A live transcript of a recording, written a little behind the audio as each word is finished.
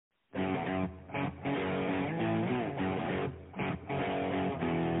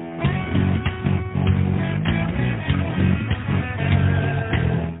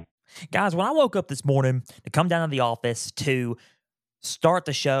Guys, when I woke up this morning to come down to the office to start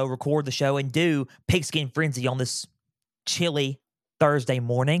the show, record the show, and do Pigskin Frenzy on this chilly Thursday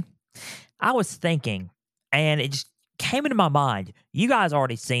morning, I was thinking, and it just came into my mind. You guys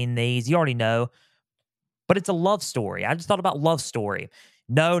already seen these, you already know, but it's a love story. I just thought about love story.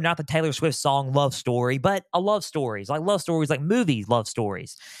 No, not the Taylor Swift song Love Story, but a love stories, like movies, love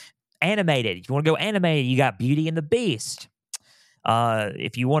stories. Animated. If you want to go animated, you got Beauty and the Beast.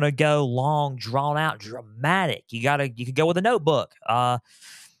 If you want to go long, drawn out, dramatic, you could go with a Notebook.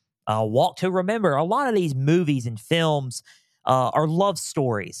 Walk to Remember. A lot of these movies and films are love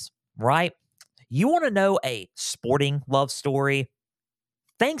stories, right? You want to know a sporting love story?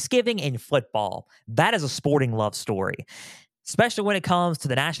 Thanksgiving and football. That is a sporting love story, especially when it comes to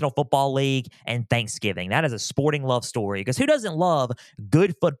the National Football League and Thanksgiving. That is a sporting love story, because who doesn't love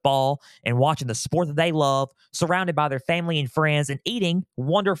good football and watching the sport that they love, surrounded by their family and friends and eating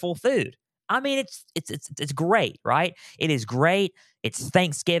wonderful food? I mean, it's great, right? It is great. It's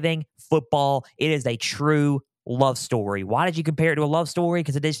Thanksgiving, football. It is a true love story. Why did you compare it to a love story?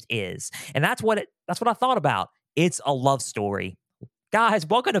 Because it just is. And that's what I thought about. It's a love story. Guys,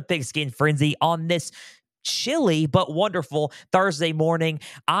 welcome to Pigskin Frenzy on this chilly but wonderful Thursday morning.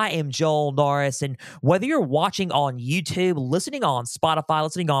 I am Joel Norris, and whether you're watching on YouTube, listening on Spotify,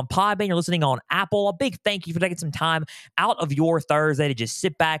 listening on Podbean, or listening on Apple, a big thank you for taking some time out of your Thursday to just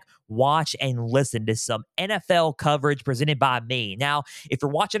sit back, watch, and listen to some NFL coverage presented by me. Now, if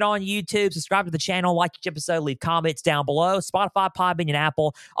you're watching on YouTube, subscribe to the channel, like each episode, leave comments down below. Spotify, Podbean, and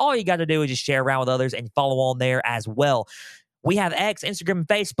Apple, all you got to do is just share around with others and follow on there as well. We have X, Instagram, and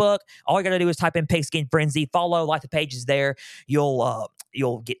Facebook. All you got to do is type in Pigskin Frenzy, follow, like the pages there. You'll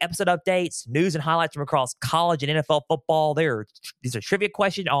get episode updates, news, and highlights from across college and NFL football. These are trivia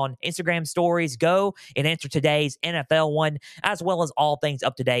questions on Instagram stories. Go and answer today's NFL one, as well as all things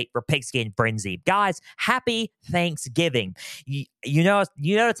up to date for Pigskin Frenzy. Guys, happy Thanksgiving. You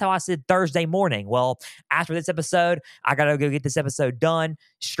notice how I said Thursday morning. Well, after this episode, I got to go get this episode done,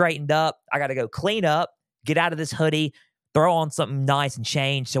 straightened up. I got to go clean up, get out of this hoodie, throw on something nice and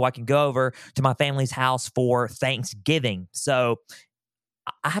change so I can go over to my family's house for Thanksgiving. So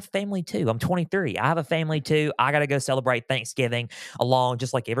I have family too. I'm 23. I have a family too. I got to go celebrate Thanksgiving along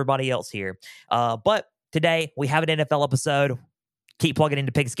just like everybody else here. But today we have an NFL episode. Keep plugging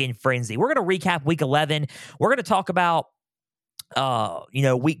into Pigskin Frenzy. We're going to recap week 11. We're going to talk about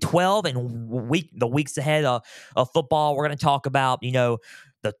week 12 and the weeks ahead of football. We're going to talk about,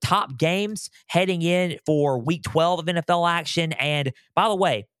 the top games heading in for week 12 of NFL action. And by the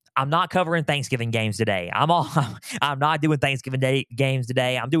way, I'm not covering Thanksgiving games today. I'm not doing Thanksgiving Day games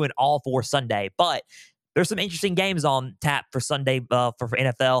today. I'm doing all for Sunday, but there's some interesting games on tap for Sunday for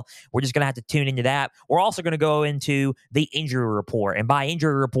NFL. We're just going to have to tune into that. We're also going to go into the injury report. And by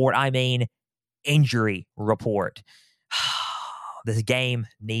injury report, I mean injury report. This game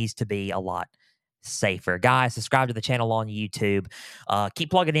needs to be a lot safer. Guys, subscribe to the channel on YouTube. Keep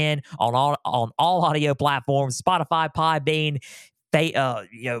plugging in on all audio platforms: Spotify, Podbean,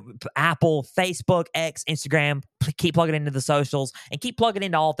 Apple, Facebook, X, Instagram. Keep plugging into the socials and keep plugging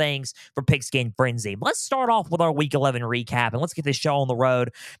into all things for Pigskin Frenzy. Let's start off with our Week 11 recap, and let's get this show on the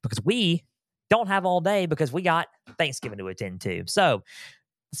road because we don't have all day because we got Thanksgiving to attend to. So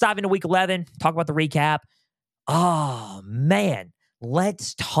let's dive into Week 11, talk about the recap. Oh, man.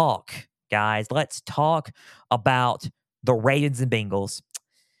 Let's talk, guys. Let's talk about the Ravens and Bengals.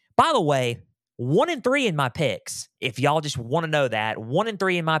 By the way, 1-3 in my picks. If y'all just want to know that,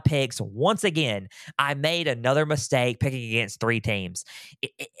 1-3 in my picks. Once again, I made another mistake picking against three teams.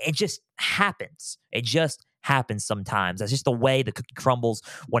 It just happens. It just happens sometimes. That's just the way the cookie crumbles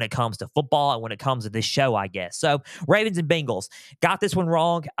when it comes to football and when it comes to this show, I guess. So, Ravens and Bengals. Got this one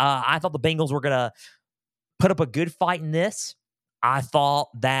wrong. I thought the Bengals were going to put up a good fight in this. I thought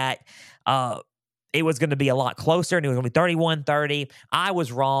that it was going to be a lot closer, and it was going to be 31-30. I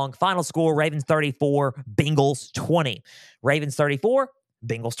was wrong. Final score, Ravens 34, Bengals 20. Ravens 34,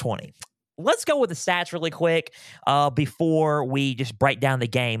 Bengals 20. Let's go with the stats really quick before we just break down the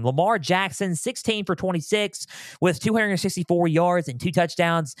game. Lamar Jackson, 16 for 26 with 264 yards and 2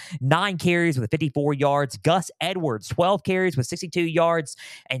 touchdowns, 9 carries with 54 yards. Gus Edwards, 12 carries with 62 yards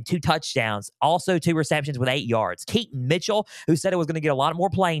and 2 touchdowns. Also 2 receptions with 8 yards. Keaton Mitchell, who said it was going to get a lot more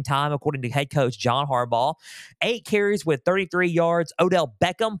playing time, according to head coach John Harbaugh, 8 carries with 33 yards. Odell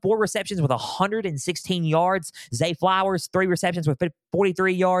Beckham, 4 receptions with 116 yards. Zay Flowers, 3 receptions with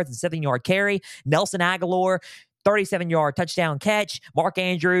 43 yards and 7-yard carry. Nelson Aguilar, 37-yard touchdown catch. Mark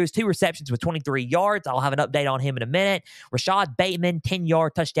Andrews, 2 receptions with 23 yards. I'll have an update on him in a minute. Rashad Bateman,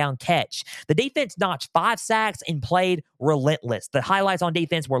 10-yard touchdown catch. The defense notched 5 sacks and played relentless. The highlights on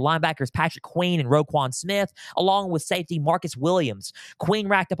defense were linebackers Patrick Queen and Roquan Smith, along with safety Marcus Williams. Queen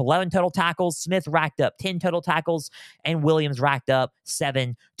racked up 11 total tackles. Smith racked up 10 total tackles. And Williams racked up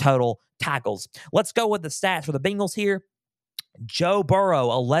 7 total tackles. Let's go with the stats for the Bengals here. Joe Burrow,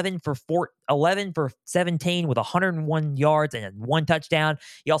 11 for 17 with 101 yards and 1 touchdown.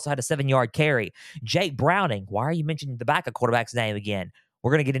 He also had a 7-yard carry. Jake Browning, why are you mentioning the backup quarterback's name again?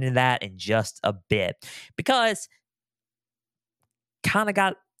 We're going to get into that in just a bit because kind of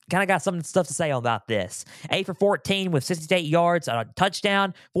got some stuff to say about this. 8 for 14 with 68 yards, a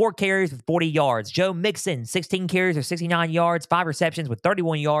touchdown, 4 carries with 40 yards. Joe Mixon, 16 carries with 69 yards, 5 receptions with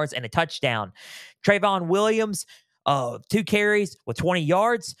 31 yards, and a touchdown. Trayvon Williams, 2 carries with 20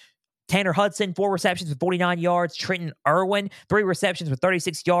 yards. Tanner Hudson, 4 receptions with 49 yards. Trenton Irwin, 3 receptions with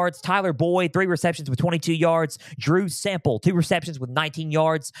 36 yards. Tyler Boyd, 3 receptions with 22 yards. Drew Sample, 2 receptions with 19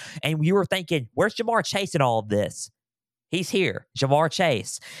 yards. And you were thinking, where's Jamar Chase in all of this? He's here. Jamar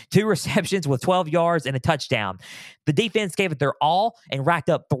Chase, 2 receptions with 12 yards and a touchdown. The defense gave it their all and racked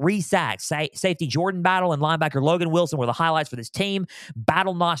up 3 sacks. Safety Jordan Battle and linebacker Logan Wilson were the highlights for this team.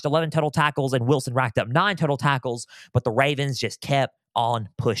 Battle notched 11 total tackles and Wilson racked up 9 total tackles, but the Ravens just kept on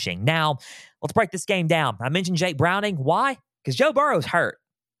pushing. Now, let's break this game down. I mentioned Jake Browning. Why? Because Joe Burrow's hurt.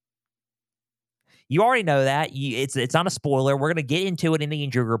 You already know that. It's not a spoiler. We're going to get into it in the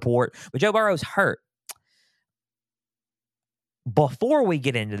injury report, but Joe Burrow's hurt. Before we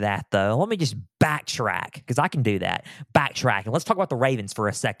get into that, though, let me just backtrack, because I can do that. Backtrack, and let's talk about the Ravens for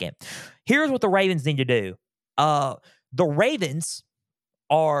a second. Here's what the Ravens need to do. The Ravens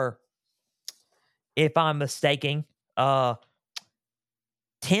are, if I'm mistaken, 10th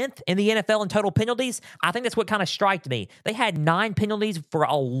in the NFL in total penalties. I think that's what kind of striked me. They had 9 penalties for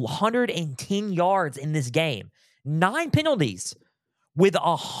 110 yards in this game. 9 penalties with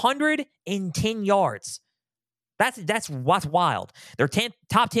 110 yards. That's what's wild. They're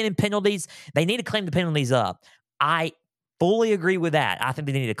top 10 in penalties. They need to clean the penalties up. I fully agree with that. I think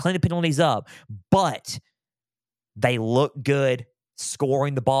they need to clean the penalties up, but they look good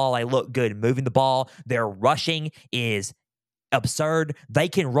scoring the ball. They look good moving the ball. Their rushing is absurd. They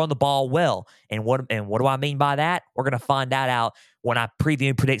can run the ball well. And what do I mean by that? We're going to find that out when I preview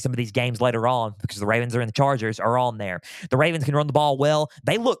and predict some of these games later on, because the Ravens and the Chargers are on there. The Ravens can run the ball well.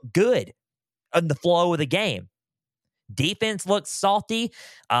 They look good in the flow of the game. Defense looks salty.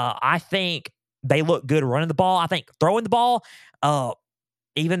 I think they look good running the ball. I think throwing the ball,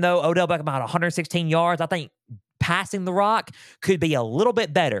 even though Odell Beckham had 116 yards, I think passing the rock could be a little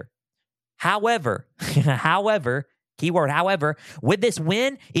bit better. However, keyword however, with this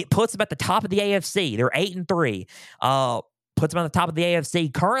win, it puts them at the top of the AFC. They're 8-3. Puts them on the top of the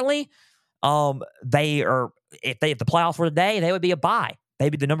AFC. Currently, they are, if the playoffs were today, they would be a bye. They'd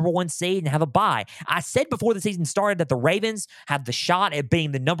be the number 1 seed and have a bye. I said before the season started that the Ravens have the shot at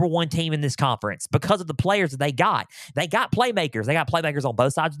being the number 1 team in this conference because of the players that they got. They got playmakers. They got playmakers on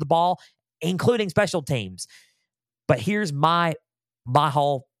both sides of the ball, including special teams. But here's my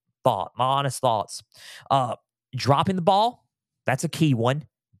whole thought, my honest thoughts. Dropping the ball, that's a key one.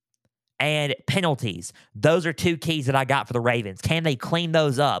 And penalties. Those are 2 keys that I got for the Ravens. Can they clean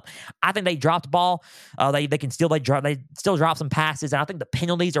those up? I think they dropped the ball. They still drop some passes, and I think the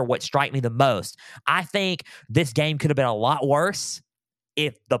penalties are what strike me the most. I think this game could have been a lot worse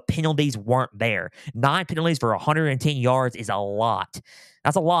if the penalties weren't there. 9 penalties for 110 yards is a lot.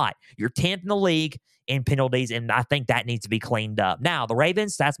 That's a lot. You're 10th in the league in penalties, and I think that needs to be cleaned up. Now, the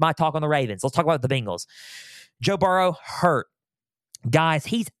Ravens, that's my talk on the Ravens. Let's talk about the Bengals. Joe Burrow hurt. Guys,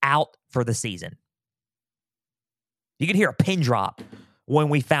 he's out for the season. You can hear a pin drop when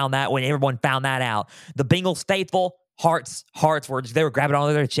everyone found that out. The Bengals faithful, hearts were, they were grabbing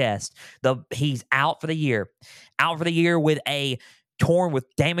onto their chest. He's out for the year. Out for the year with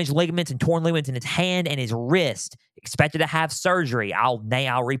damaged ligaments and torn ligaments in his hand and his wrist. Expected to have surgery. I'll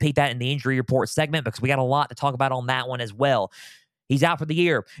repeat that in the injury report segment because we got a lot to talk about on that one as well. He's out for the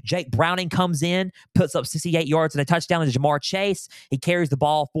year. Jake Browning comes in, puts up 68 yards and a touchdown to Jamar Chase. He carries the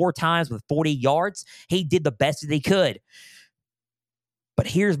ball 4 times with 40 yards. He did the best that he could. But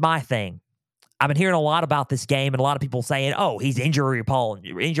here's my thing. I've been hearing a lot about this game and a lot of people saying, oh, he's injury prone.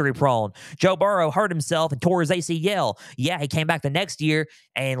 Joe Burrow hurt himself and tore his ACL. Yeah, he came back the next year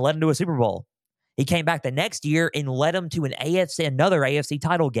and led him to a Super Bowl. He came back the next year and led him to another AFC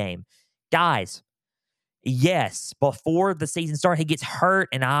title game. Guys, yes, before the season started, he gets hurt,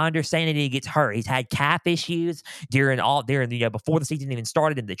 and I understand that he gets hurt. He's had calf issues before the season even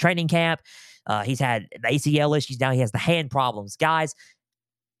started in the training camp. He's had the ACL issues. Now he has the hand problems. Guys,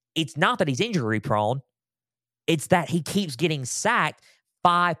 it's not that he's injury prone. It's that he keeps getting sacked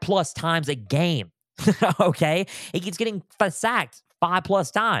 5+ times a game. Okay? He keeps getting sacked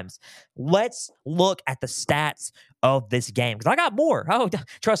 5+ times. Let's look at the stats of this game because I got more. Oh,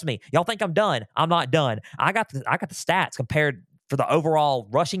 trust me. Y'all think I'm done. I'm not done. I got the stats compared for the overall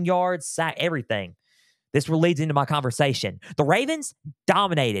rushing yards, sack, everything. This leads into my conversation. The Ravens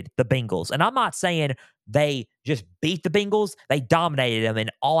dominated the Bengals. And I'm not saying they just beat the Bengals. They dominated them in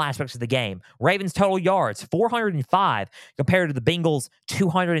all aspects of the game. Ravens total yards, 405 compared to the Bengals,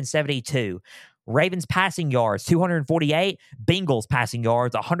 272. Ravens passing yards, 248. Bengals passing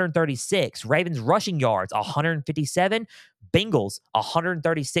yards, 136. Ravens rushing yards, 157. Bengals,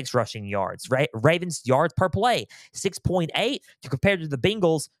 136 rushing yards. Ravens yards per play, 6.8 compared to the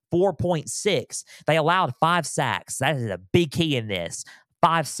Bengals, 4.6. They allowed 5 sacks. That is a big key in this.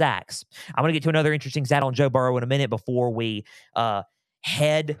 5 sacks. I'm going to get to another interesting stat on Joe Burrow in a minute before we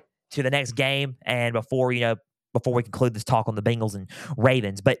head to the next game and before we conclude this talk on the Bengals and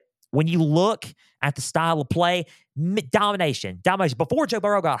Ravens. But when you look at the style of play, domination. Before Joe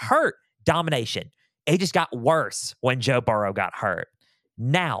Burrow got hurt, domination. It just got worse when Joe Burrow got hurt.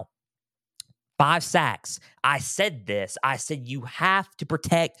 Now, 5 sacks. I said this. I said you have to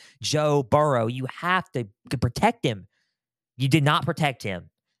protect Joe Burrow. You have to protect him. You did not protect him.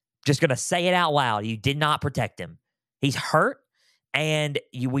 Just going to say it out loud. You did not protect him. He's hurt, and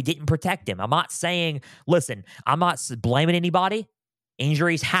we didn't protect him. I'm not saying, listen, I'm not blaming anybody.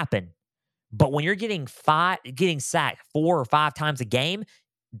 Injuries happen. But when you're getting sacked 4 or 5 times a game,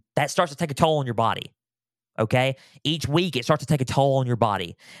 that starts to take a toll on your body. Okay? Each week, it starts to take a toll on your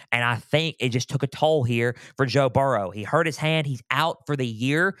body. And I think it just took a toll here for Joe Burrow. He hurt his hand. He's out for the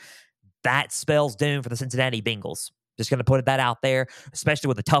year. That spells doom for the Cincinnati Bengals. Just going to put that out there, especially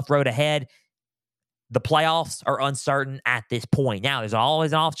with a tough road ahead. The playoffs are uncertain at this point. Now, there's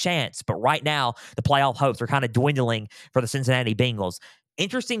always an off chance, but right now, the playoff hopes are kind of dwindling for the Cincinnati Bengals.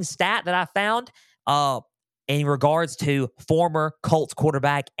 Interesting stat that I found in regards to former Colts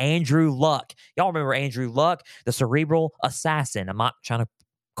quarterback Andrew Luck. Y'all remember Andrew Luck, the cerebral assassin. I'm not trying to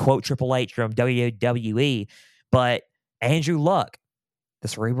quote Triple H from WWE, but Andrew Luck, the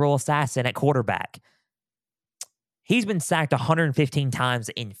cerebral assassin at quarterback. He's been sacked 115 times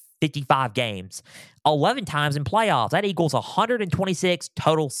in 55 games, 11 times in playoffs. That equals 126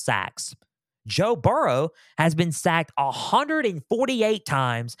 total sacks. Joe Burrow has been sacked 148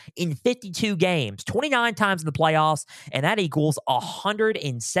 times in 52 games, 29 times in the playoffs, and that equals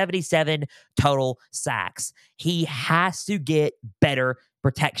 177 total sacks. He has to get better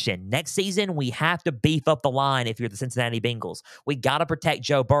protection. Next season, we have to beef up the line if you're the Cincinnati Bengals. We got to protect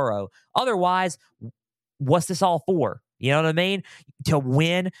Joe Burrow. Otherwise, what's this all for? You know what I mean? To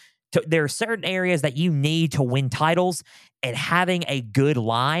win, there are certain areas that you need to win titles, and having a good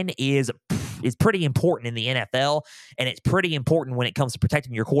line is pretty important in the NFL, and it's pretty important when it comes to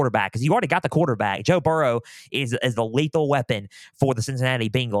protecting your quarterback because you already got the quarterback. Joe Burrow is the lethal weapon for the Cincinnati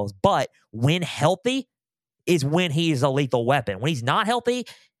Bengals, but when healthy is when he is a lethal weapon. When he's not healthy,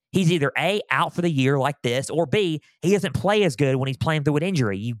 he's either A, out for the year like this, or B, he doesn't play as good when he's playing through an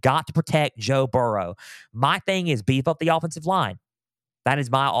injury. You got to protect Joe Burrow. My thing is beef up the offensive line. That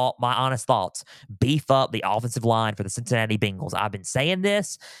is my honest thoughts. Beef up the offensive line for the Cincinnati Bengals. I've been saying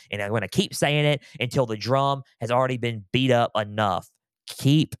this, and I'm going to keep saying it until the drum has already been beat up enough.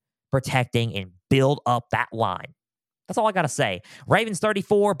 Keep protecting and build up that line. That's all I got to say. Ravens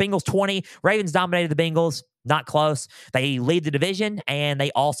 34, Bengals 20. Ravens dominated the Bengals. Not close. They lead the division, and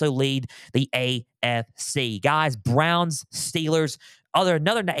they also lead the AFC. Guys, Browns, Steelers,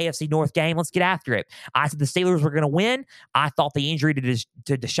 another AFC North game. Let's get after it. I said the Steelers were going to win. I thought the injury to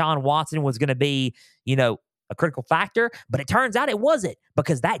Deshaun Watson was going to be, a critical factor, but it turns out it wasn't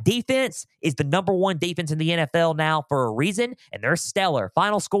because that defense is the number 1 defense in the NFL now for a reason, and they're stellar.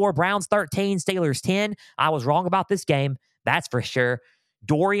 Final score, Browns 13, Steelers 10. I was wrong about this game. That's for sure.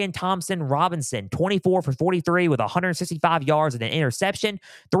 Dorian Thompson-Robinson, 24 for 43 with 165 yards and an interception,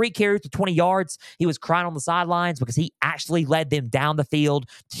 3 carries for 20 yards. He was crying on the sidelines because he actually led them down the field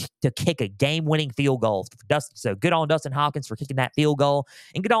to kick a game-winning field goal. So good on Dustin Hopkins for kicking that field goal,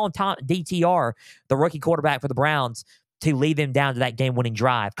 and good on DTR, the rookie quarterback for the Browns, to lead them down to that game-winning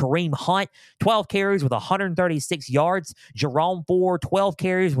drive. Kareem Hunt, 12 carries with 136 yards. Jerome Ford, 12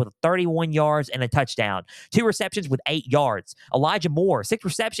 carries with 31 yards and a touchdown. 2 receptions with 8 yards. Elijah Moore, 6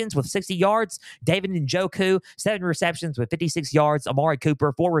 receptions with 60 yards. David Njoku, 7 receptions with 56 yards. Amari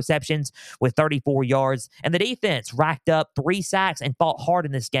Cooper, 4 receptions with 34 yards. And the defense racked up 3 sacks and fought hard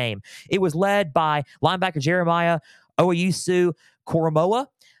in this game. It was led by linebacker Jeremiah Owusu Koromoa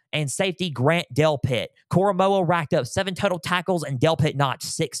and safety Grant Delpit. Koromoa racked up 7 total tackles, and Delpit notched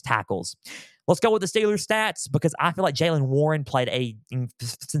 6 tackles. Let's go with the Steelers' stats because I feel like Jaylen Warren played a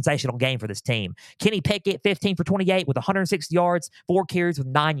sensational game for this team. Kenny Pickett, 15 for 28 with 106 yards, 4 carries with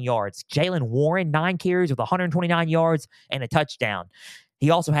 9 yards. Jaylen Warren, 9 carries with 129 yards and a touchdown. He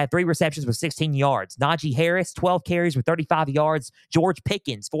also had 3 receptions with 16 yards. Najee Harris, 12 carries with 35 yards. George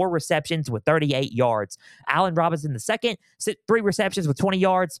Pickens, 4 receptions with 38 yards. Allen Robinson II, 3 receptions with 20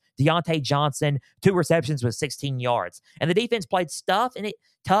 yards. Deontay Johnson, 2 receptions with 16 yards. And the defense played tough,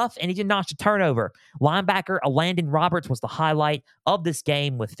 and he did notch a turnover. Linebacker Landon Roberts was the highlight of this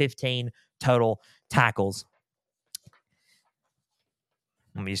game with 15 total tackles.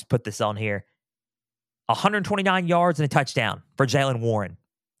 Let me just put this on here. 129 yards and a touchdown for Jaylen Warren.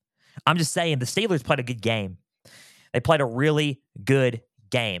 I'm just saying the Steelers played a good game. They played a really good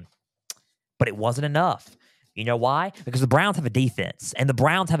game, but it wasn't enough. You know why? Because the Browns have a defense, and the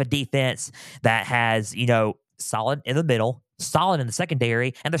Browns have a defense that has, solid in the middle, solid in the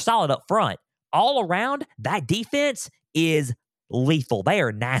secondary, and they're solid up front. All around, that defense is lethal. They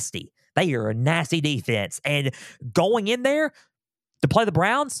are nasty. They are a nasty defense. And going in there to play the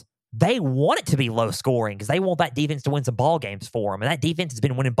Browns, they want it to be low scoring because they want that defense to win some ball games for them. And that defense has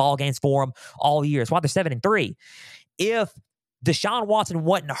been winning ball games for them all year. That's why they're 7-3. If Deshaun Watson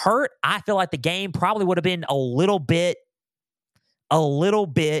wasn't hurt, I feel like the game probably would have been a little bit, out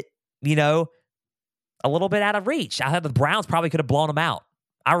of reach. I thought the Browns probably could have blown them out.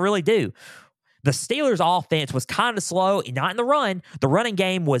 I really do. The Steelers' offense was kind of slow, not in the run. The running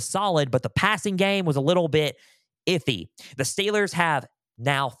game was solid, but the passing game was a little bit iffy. The Steelers have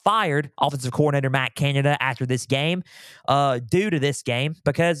now fired offensive coordinator Matt Canada after this game due to this game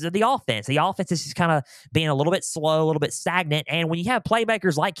because of the offense. The offense is just kind of being a little bit slow, a little bit stagnant. And when you have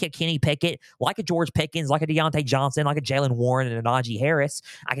playmakers like Kenny Pickett, like a George Pickens, like a Deontay Johnson, like a Jaylen Warren and a Najee Harris,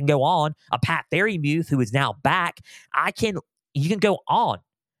 I can go on. A Pat Freiermuth who is now back. You can go on.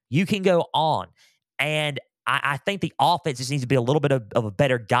 You can go on. And I think the offense just needs to be a little bit of a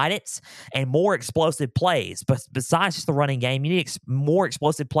better guidance and more explosive plays. But besides just the running game, you need more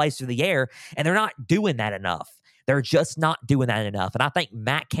explosive plays through the air, and they're not doing that enough. They're just not doing that enough. And I think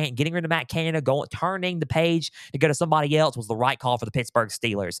getting rid of Matt Canada, turning the page to go to somebody else was the right call for the Pittsburgh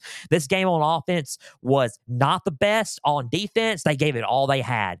Steelers. This game on offense was not the best. On defense, they gave it all they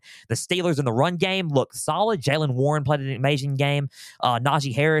had. The Steelers in the run game looked solid. Jaylen Warren played an amazing game.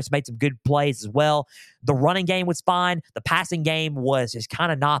 Najee Harris made some good plays as well. The running game was fine. The passing game was just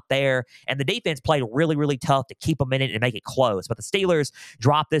kind of not there. And the defense played really, really tough to keep them in it and make it close. But the Steelers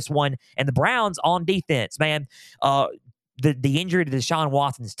dropped this one. And the Browns on defense, man, the injury to Deshaun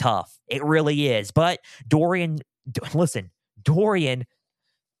Watson is tough. It really is. But Dorian,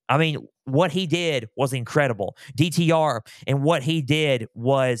 what he did was incredible. DTR and what he did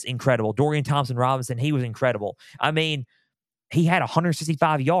was incredible. Dorian Thompson-Robinson, he was incredible. He had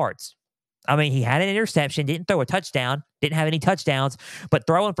 165 yards. He had an interception, didn't throw a touchdown, didn't have any touchdowns, but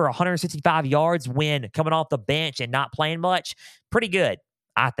throwing for 165 yards when coming off the bench and not playing much, pretty good,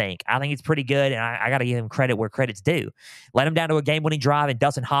 I think. I think it's pretty good, and I got to give him credit where credit's due. Let him down to a game-winning drive, and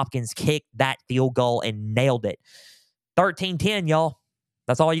Dustin Hopkins kicked that field goal and nailed it. 13-10, y'all.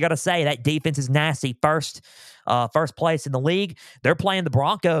 That's all you got to say. That defense is nasty. First place in the league. They're playing the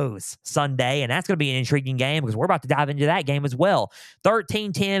Broncos Sunday, and that's going to be an intriguing game because we're about to dive into that game as well.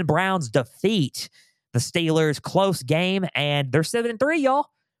 13-10, Browns defeat the Steelers. Close game, and they're 7-3, y'all.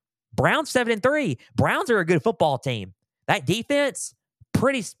 Browns 7-3. Browns are a good football team. That defense,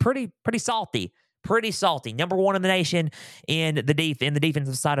 pretty salty. Pretty salty. Number 1 in the nation in the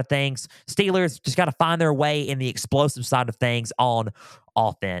defensive side of things. Steelers just got to find their way in the explosive side of things on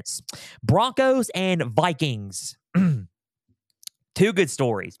offense. Broncos and Vikings. 2 good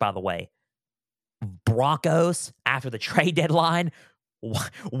stories, by the way. Broncos, after the trade deadline,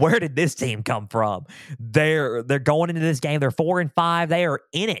 where did this team come from? They're going into this game. They're 4-5. They are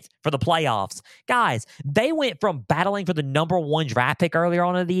in it for the playoffs. Guys, they went from battling for the number 1 draft pick earlier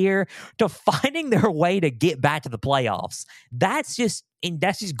on in the year to finding their way to get back to the playoffs. That's just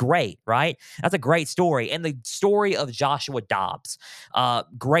great, right? That's a great story. And the story of Joshua Dobbs.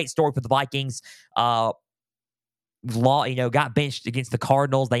 Great story for the Vikings. Got benched against the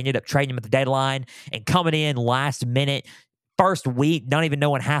Cardinals. They ended up trading him at the deadline and coming in last minute. First week, not even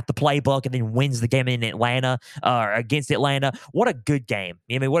knowing half the playbook, and then wins the game in Atlanta against Atlanta. What a good game!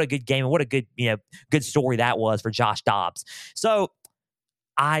 What a good game, and what a good good story that was for Josh Dobbs. So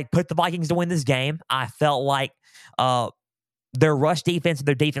I put the Vikings to win this game. I felt like their rush defense and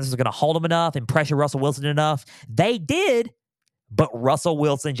their defense was going to hold them enough and pressure Russell Wilson enough. They did, but Russell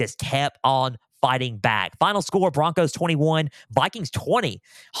Wilson just kept on fighting back. Final score, Broncos 21, Vikings 20.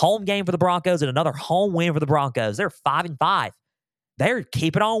 Home game for the Broncos and another home win for the Broncos. They're 5-5. They're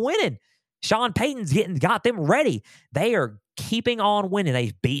keeping on winning. Sean Payton's got them ready. They are keeping on winning.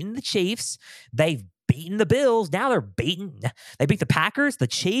 They've beaten the Chiefs. They've beaten the Bills. Now they beat the Packers, the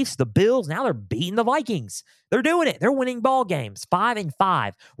Chiefs, the Bills. Now they're beating the Vikings. They're doing it. They're winning ball games.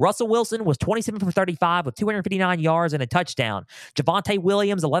 5-5. Russell Wilson was 27 for 35 with 259 yards and a touchdown. Javonte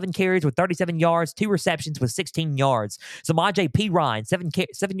Williams, 11 carries with 37 yards, 2 receptions with 16 yards. Samaje Perine,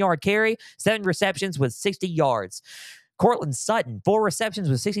 7-yard carry, 7 receptions with 60 yards. Cortland Sutton, 4 receptions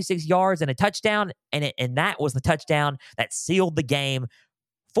with 66 yards and a touchdown, and that was the touchdown that sealed the game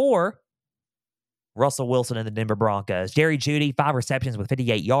for Russell Wilson and the Denver Broncos. Jerry Jeudy, 5 receptions with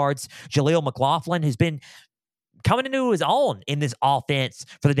 58 yards. Jaleel McLaughlin, who's been coming into his own in this offense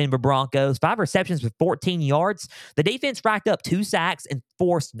for the Denver Broncos, 5 receptions with 14 yards. The defense racked up 2 sacks and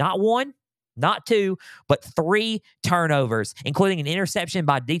forced not 1, not 2, but 3 turnovers, including an interception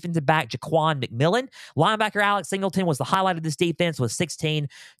by defensive back Jaquan McMillan. Linebacker Alex Singleton was the highlight of this defense with 16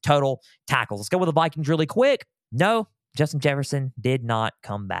 total tackles. Let's go with the Vikings really quick. No, Justin Jefferson did not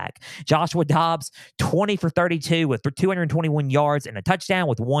come back. Joshua Dobbs, 20 for 32 with 221 yards and a touchdown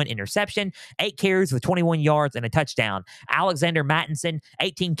with 1 interception, 8 carries with 21 yards and a touchdown. Alexander Mattinson,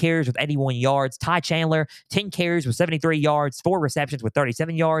 18 carries with 81 yards. Ty Chandler, 10 carries with 73 yards, 4 receptions with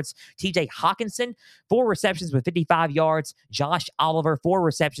 37 yards. TJ Hawkinson, 4 receptions with 55 yards. Josh Oliver, 4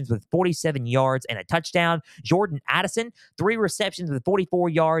 receptions with 47 yards and a touchdown. Jordan Addison, 3 receptions with 44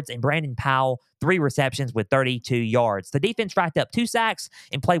 yards. And Brandon Powell, 3 receptions with 32 yards. The defense racked up 2 sacks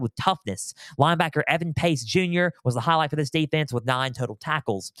and played with toughness. Linebacker Evan Pace Jr. was the highlight for this defense with 9 total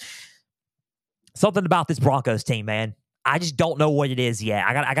tackles. Something about this Broncos team, man. I just don't know what it is yet.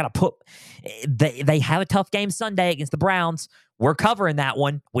 I got to put. They have a tough game Sunday against the Browns. We're covering that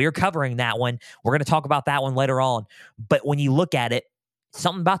one. We're going to talk about that one later on. But when you look at it,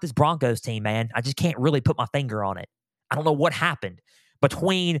 something about this Broncos team, man, I just can't really put my finger on it. I don't know what happened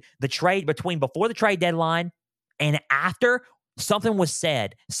between before the trade deadline and after. Something was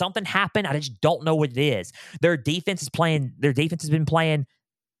said. Something happened. I just don't know what it is. Their defense has been playing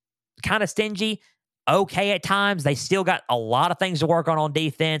kind of stingy. Okay at times. They still got a lot of things to work on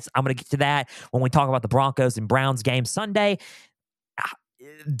defense. I'm going to get to that when we talk about the Broncos and Browns game Sunday.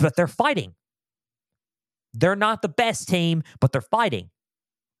 But they're fighting. They're not the best team, but they're fighting.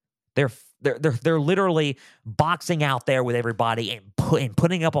 They're literally boxing out there with everybody and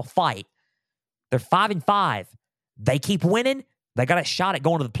putting up a fight. They're 5-5. They keep winning. They got a shot at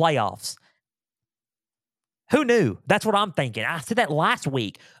going to the playoffs. Who knew? That's what I'm thinking. I said that last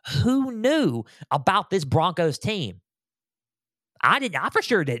week. Who knew about this Broncos team? I didn't. I for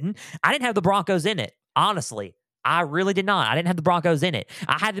sure didn't. I didn't have the Broncos in it. Honestly, I really did not. I didn't have the Broncos in it.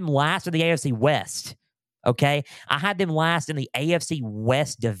 I had them last in the AFC West. Okay? I had them last in the AFC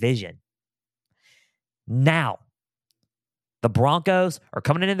West division. Now, the Broncos are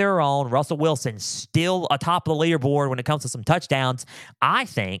coming into their own. Russell Wilson still atop of the leaderboard when it comes to some touchdowns. I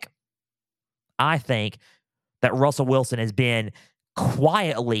think that Russell Wilson has been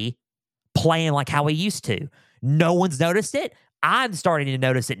quietly playing like how he used to. No one's noticed it. I'm starting to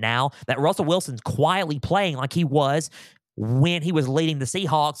notice it now that Russell Wilson's quietly playing like he was when he was leading the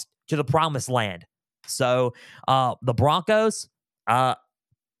Seahawks to the promised land. So the Broncos,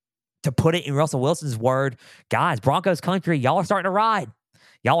 to put it in Russell Wilson's word, guys, Broncos country, y'all are starting to ride.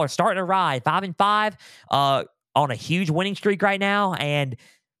 5-5 on a huge winning streak right now, and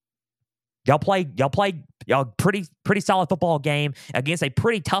y'all played pretty solid football game against a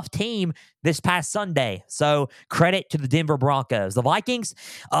pretty tough team this past Sunday. So credit to the Denver Broncos. The Vikings,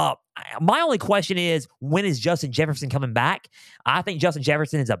 my only question is, when is Justin Jefferson coming back? I think Justin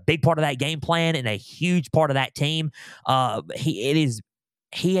Jefferson is a big part of that game plan and a huge part of that team.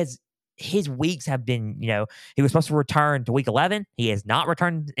 His weeks have been, he was supposed to return to week 11. He has not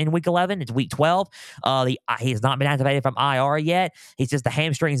returned in week 11. It's week 12. He has not been activated from IR yet. He says the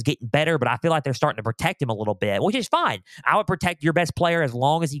hamstring's getting better, but I feel like they're starting to protect him a little bit, which is fine. I would protect your best player as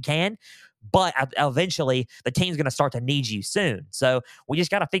long as you can, but eventually the team's going to start to need you soon. So we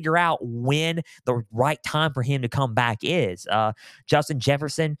just got to figure out when the right time for him to come back is. Justin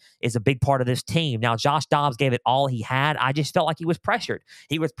Jefferson is a big part of this team. Now, Josh Dobbs gave it all he had. I just felt like he was pressured.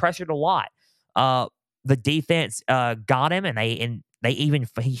 He was pressured a lot. The defense got him, and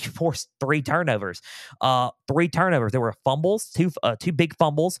he forced 3 turnovers. 3 turnovers. There were fumbles, two big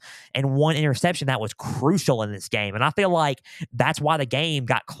fumbles, and 1 interception that was crucial in this game. And I feel like that's why the game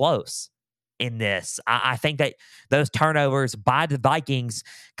got close in this. I think that those turnovers by the Vikings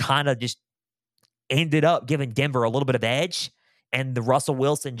kind of just ended up giving Denver a little bit of edge And the Russell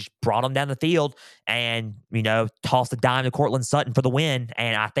Wilson just brought them down the field and, tossed a dime to Cortland Sutton for the win.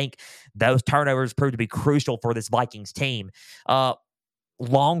 And I think those turnovers proved to be crucial for this Vikings team.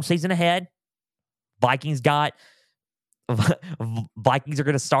 Long season ahead. Vikings are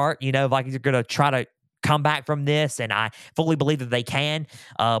going to start. Vikings are going to try to come back from this, and I fully believe that they can.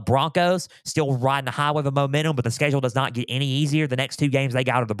 Broncos still riding the highway of momentum, but the schedule does not get any easier. The next two games they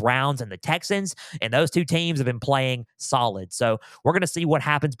got are the Browns and the Texans, and those two teams have been playing solid. So we're going to see what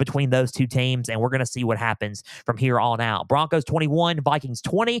happens between those two teams, and we're going to see what happens from here on out. Broncos 21, Vikings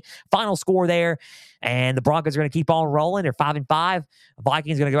 20, final score there, and the Broncos are going to keep on rolling. They're 5-5.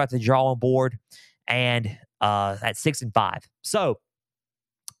 Vikings are going to go out to the drawing board, and at 6-5. So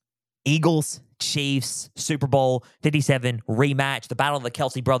Eagles, Chiefs, Super Bowl 57 rematch. The battle of the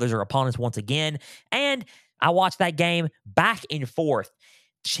Kelsey brothers are upon us once again. And I watched that game back and forth.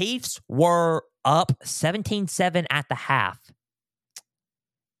 Chiefs were up 17-7 at the half.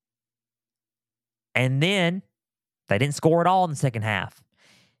 And then they didn't score at all in the second half.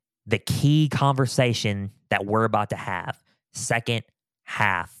 The key conversation that we're about to have. Second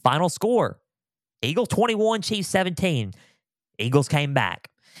half. Final score. Eagles 21, Chiefs 17. Eagles came back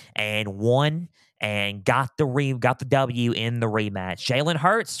and won and got the W in the rematch. Jalen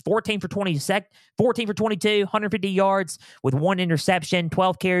Hurts, 14 for 22, 150 yards with one interception,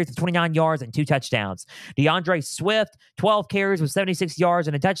 12 carries with 29 yards and 2 touchdowns. DeAndre Swift, 12 carries with 76 yards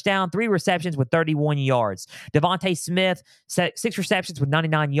and a touchdown, 3 receptions with 31 yards. Devontae Smith, 6 receptions with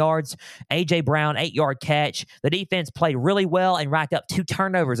 99 yards. A.J. Brown, 8-yard catch. The defense played really well and racked up 2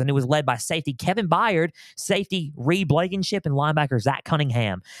 turnovers, and it was led by safety Kevin Byard, safety Reed Blankenship, and linebacker Zach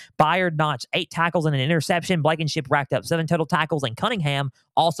Cunningham. Byard notched 8 tackles and an interception. Blankenship racked up 7 total tackles, and Cunningham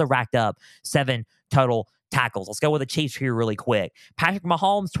also racked up 7 total tackles. Let's go with the Chiefs here really quick. Patrick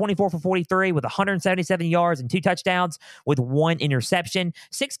Mahomes, 24 for 43 with 177 yards and 2 touchdowns with 1 interception.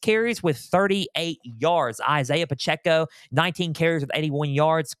 6 carries with 38 yards. Isaiah Pacheco, 19 carries with 81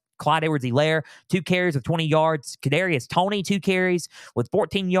 yards. Clyde Edwards-Helaire, 2 carries with 20 yards. Kadarius Toney, 2 carries with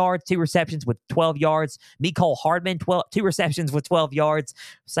 14 yards, 2 receptions with 12 yards. Mecole Hardman, 2 receptions with 12 yards.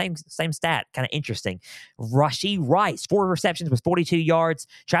 Same stat, kind of interesting. Rashee Rice, 4 receptions with 42 yards.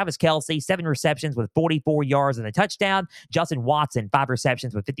 Travis Kelce, 7 receptions with 44 yards and a touchdown. Justin Watson, 5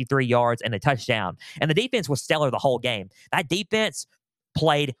 receptions with 53 yards and a touchdown. And the defense was stellar the whole game. That defense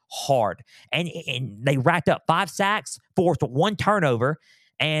played hard. And they racked up 5 sacks, forced 1 turnover.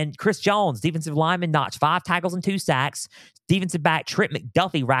 And Chris Jones, defensive lineman, notched 5 tackles and 2 sacks. Defensive back Trent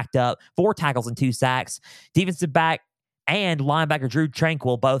McDuffie racked up 4 tackles and 2 sacks. Defensive back and linebacker Drew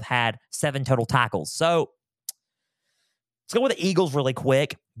Tranquill both had 7 total tackles. So let's go with the Eagles really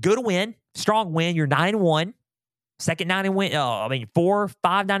quick. Good win, strong win. You're 9-1. Second 9-win. 5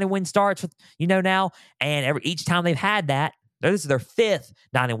 9-win starts. Now, and each time they've had that, this is their 5th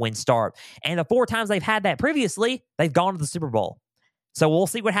 9-win start. And the 4 times they've had that previously, they've gone to the Super Bowl. So we'll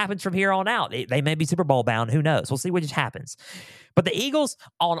see what happens from here on out. They may be Super Bowl bound. Who knows? We'll see what just happens. But the Eagles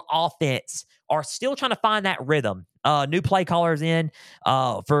on offense are still trying to find that rhythm. New play callers in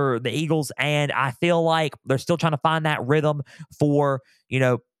for the Eagles, and I feel like they're still trying to find that rhythm for,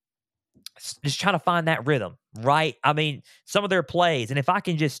 just trying to find that rhythm, right? Some of their plays, and if I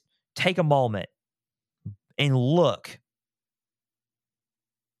can just take a moment and look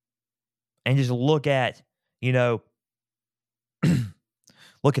at,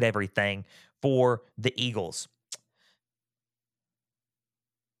 look at everything for the Eagles.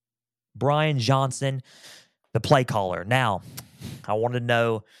 Brian Johnson, the play caller. Now, I want to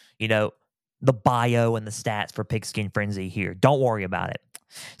know, the bio and the stats for Pigskin Frenzy here. Don't worry about it.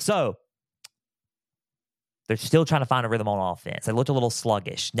 So, they're still trying to find a rhythm on offense. They looked a little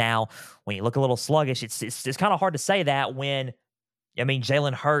sluggish. Now, when you look a little sluggish, it's kind of hard to say that when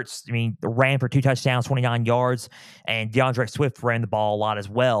Jalen Hurts, ran for 2 touchdowns, 29 yards, and DeAndre Swift ran the ball a lot as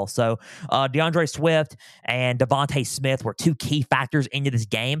well. So DeAndre Swift and Devontae Smith were 2 key factors into this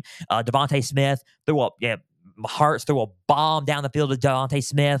game. Devontae Smith Hurts threw a bomb down the field to Devontae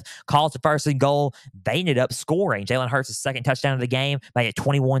Smith, calls the 1st and goal. They ended up scoring. Jalen Hurts' second touchdown of the game, made it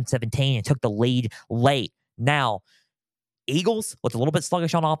 21-17 and took the lead late. Now, Eagles looked a little bit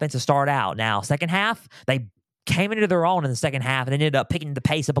sluggish on offense to start out. Now, second half, they came into their own in the second half and ended up picking the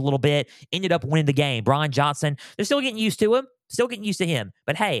pace up a little bit, ended up winning the game. Brian Johnson, they're still getting used to him,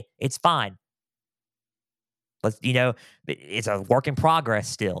 but hey, it's fine. It's a work in progress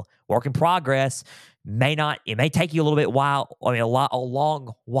still. Work in progress it may take you a little bit a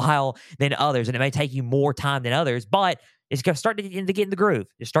long while than others, and it may take you more time than others, but It's going to start to get in the groove.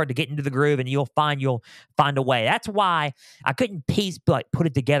 Just start to get into the groove, and you'll find a way. That's why I couldn't put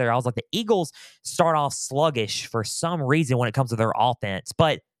it together. I was like, the Eagles start off sluggish for some reason when it comes to their offense,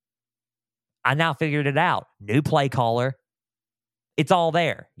 but I now figured it out. New play caller. It's all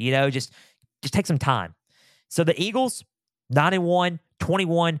there. Just take some time. So the Eagles, 9-1,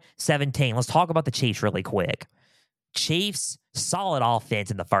 21-17. Let's talk about the Chiefs really quick. Chiefs, solid offense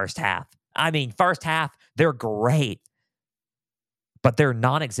in the first half. I mean, first half, they're great, but they're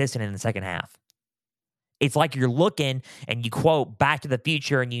non-existent in the second half. It's like you're looking and you quote Back to the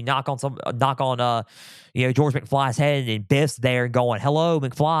Future and you knock on George McFly's head and Biff's there going, "Hello,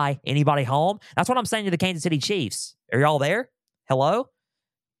 McFly, anybody home?" That's what I'm saying to the Kansas City Chiefs. Are y'all there? Hello?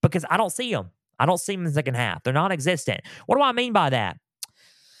 Because I don't see them. I don't see them in the second half. They're non-existent. What do I mean by that?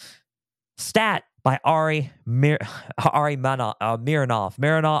 Stat by Ari Mironov,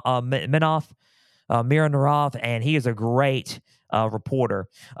 and he is a great reporter.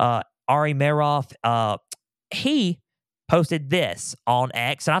 Ari Mironov, he posted this on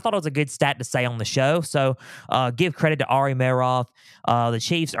X, and I thought it was a good stat to say on the show. So give credit to Ari Mironov. The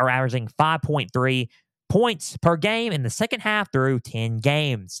Chiefs are averaging 5.3 points per game in the second half through 10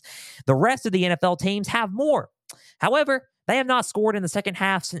 games. The rest of the NFL teams have more. However, they have not scored in the second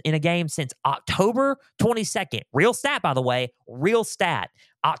half in a game since October 22nd. Real stat, by the way. Real stat.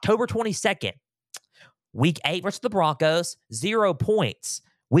 October 22nd. Week 8 versus the Broncos, 0 points.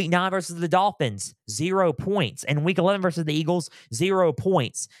 Week 9 versus the Dolphins, 0 points. And Week 11 versus the Eagles, 0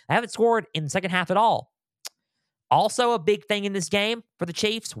 points. They haven't scored in the second half at all. Also, a big thing in this game for the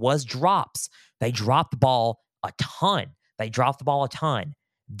Chiefs was drops. They dropped the ball a ton.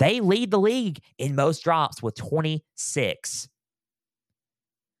 They lead the league in most drops with 26.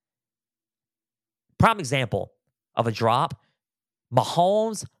 Prime example of a drop,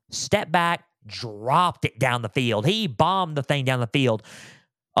 Mahomes stepped back, dropped it down the field. He bombed the thing down the field.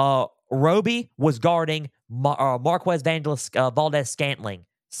 Roby was guarding Marquez Valdez-Scantling.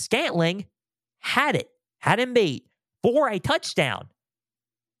 Scantling had him beat for a touchdown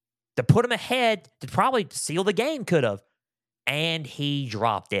to put him ahead to probably seal the game, could have. And he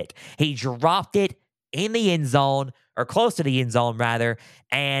dropped it. He dropped it in the end zone, or close to the end zone, rather,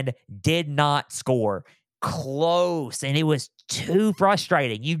 and did not score. Close, and it was too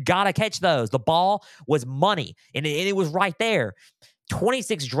frustrating. You got to catch those. The ball was money, and it was right there.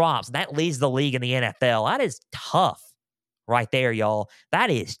 26 drops, that leads the league in the NFL. That is tough right there, y'all.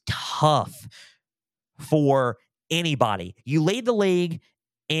 That is tough for anybody. You lead the league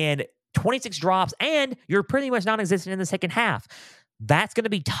in 26 drops, and you're pretty much non-existent in the second half. That's going to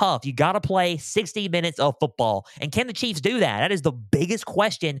be tough. You got to play 60 minutes of football. And can the Chiefs do that? That is the biggest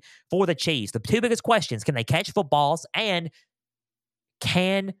question for the Chiefs. The two biggest questions: can they catch footballs, and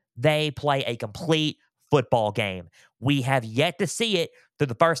can they play a complete football game? We have yet to see it through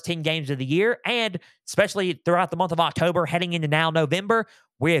the first 10 games of the year, and especially throughout the month of October, heading into now November,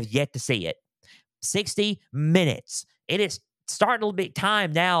 we have yet to see it. 60 minutes. It is starting to be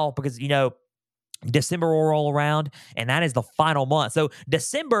time now because, December will roll around, and that is the final month. So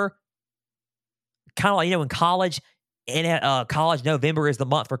December, kind of like, in college, November is the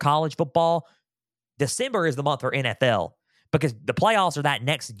month for college football. December is the month for NFL because the playoffs are that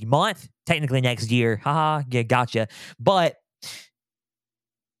next month, technically next year. Haha, yeah, gotcha. But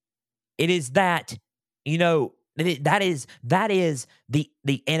it is that, that is the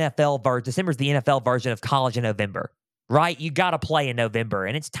NFL version. December is the NFL version of college in November, right? You got to play in November,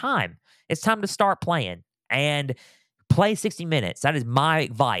 and it's time. It's time to start playing and play 60 minutes. That is my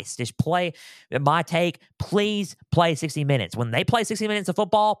advice. Just play. My take, please play 60 minutes. When they play 60 minutes of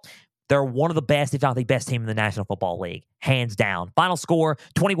football, they're one of the best, if not the best team in the National Football League. Hands down. Final score,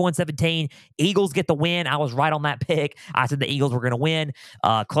 21-17. Eagles get the win. I was right on that pick. I said the Eagles were going to win.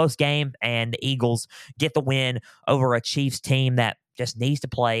 Close game, and the Eagles get the win over a Chiefs team that just needs to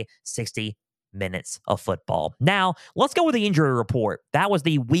play 60 minutes of football. Now, let's go with the injury report. That was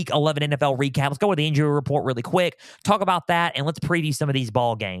the Week 11 NFL recap. Let's go with the injury report really quick. Talk about that, and let's preview some of these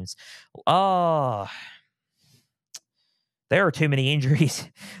ball games. There are too many injuries,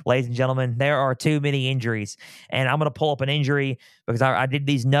 ladies and gentlemen. There are too many injuries. And I'm going to pull up an injury because I did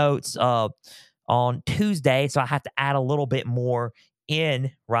these notes on Tuesday, so I have to add a little bit more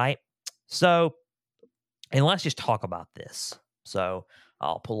in, right? So, and let's just talk about this. So,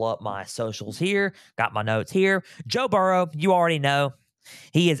 I'll pull up my socials here. Got my notes here. Joe Burrow, you already know.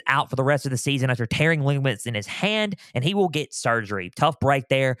 He is out for the rest of the season after tearing ligaments in his hand, and he will get surgery. Tough break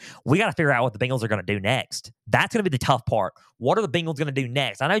there. We got to figure out what the Bengals are going to do next. That's going to be the tough part. What are the Bengals going to do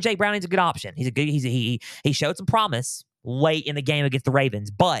next? I know Jake Browning's a good option. He showed some promise late in the game against the Ravens,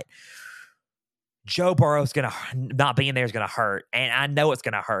 but Joe Burrow's not being there is gonna hurt, and I know it's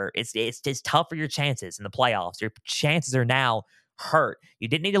gonna hurt. It's just tough for your chances in the playoffs. Your chances are now hurt. You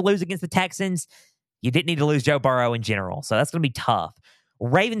didn't need to lose against the Texans. You didn't need to lose Joe Burrow in general, so that's gonna be tough.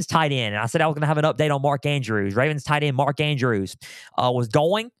 Ravens tight end, and I said I was gonna have an update on Mark Andrews. Ravens tight end Mark Andrews was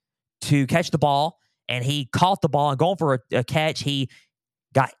going to catch the ball, and he caught the ball and going for a catch. He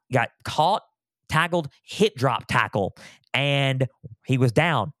got caught, tackled, hip drop tackle, and he was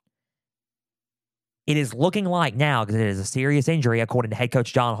down. It is looking like now, because it is a serious injury, according to head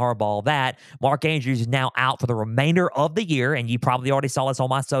coach John Harbaugh, that Mark Andrews is now out for the remainder of the year. And you probably already saw this on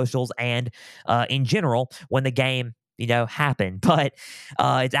my socials and in general when the game, happened. But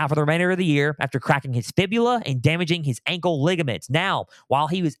it's out for the remainder of the year after cracking his fibula and damaging his ankle ligaments. Now, while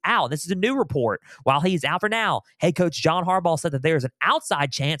he was out, this is a new report. While he's out for now, head coach John Harbaugh said that there's an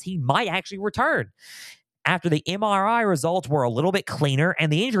outside chance he might actually return after the MRI results were a little bit cleaner,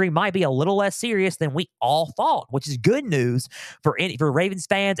 and the injury might be a little less serious than we all thought, which is good news for Ravens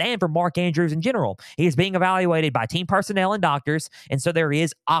fans and for Mark Andrews in general. He is being evaluated by team personnel and doctors, and so there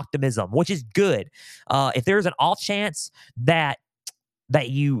is optimism, which is good. If there's an off chance that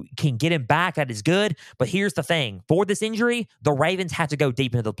you can get him back, that is good. But here's the thing. For this injury, the Ravens have to go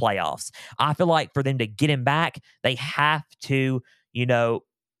deep into the playoffs. I feel like for them to get him back, they have to,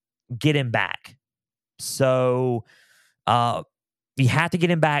 get him back. So you have to get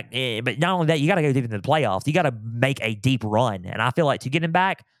him back. But not only that, you got to go deep into the playoffs. You got to make a deep run. And I feel like to get him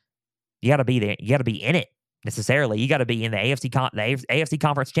back, you got to be there. You got to be in it necessarily. You got to be in the AFC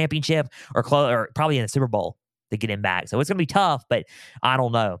Conference Championship or probably in the Super Bowl to get him back. So it's going to be tough, but I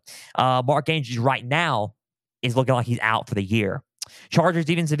don't know. Mark Andrews right now is looking like he's out for the year. Chargers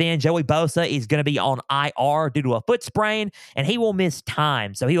defensive end Joey Bosa is going to be on IR due to a foot sprain, and he will miss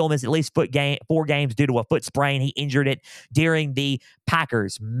time. So he will miss at least 4 games due to a foot sprain. He injured it during the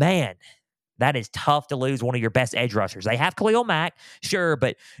Packers. Man, that is tough to lose one of your best edge rushers. They have Khalil Mack, sure,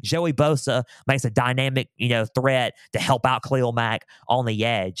 but Joey Bosa makes a dynamic, threat to help out Khalil Mack on the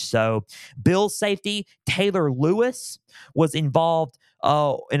edge. So Bills safety Taylor Lewis was involved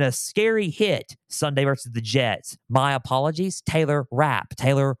in a scary hit Sunday versus the Jets. My apologies. Taylor Rapp.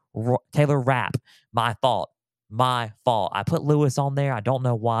 My fault. I put Lewis on there. I don't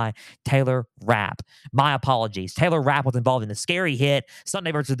know why. Taylor Rapp. My apologies. Taylor Rapp was involved in a scary hit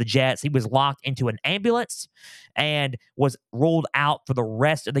Sunday versus the Jets. He was locked into an ambulance and was ruled out for the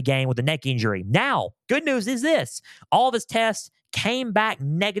rest of the game with a neck injury. Now, good news is this. All of his tests came back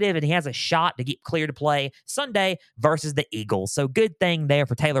negative, and he has a shot to get cleared to play Sunday versus the Eagles. So good thing there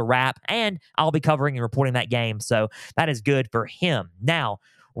for Taylor Rapp, and I'll be covering and reporting that game. So that is good for him. Now,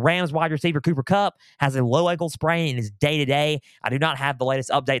 Rams wide receiver Cooper Kupp has a low ankle sprain and is day-to-day. I do not have the latest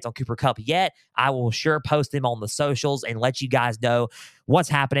updates on Cooper Kupp yet. I will sure post them on the socials and let you guys know what's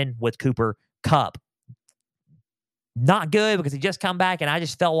happening with Cooper Kupp. Not good because he just come back, and I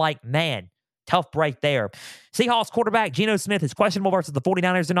just felt like, man, tough break there. Seahawks quarterback Geno Smith is questionable versus the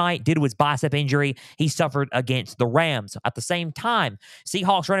 49ers tonight due to his bicep injury he suffered against the Rams. At the same time,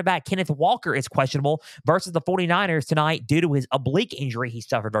 Seahawks running back Kenneth Walker is questionable versus the 49ers tonight due to his oblique injury he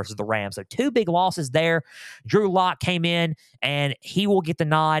suffered versus the Rams. So 2 big losses there. Drew Lock came in, and he will get the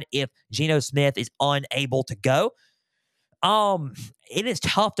nod if Geno Smith is unable to go. It is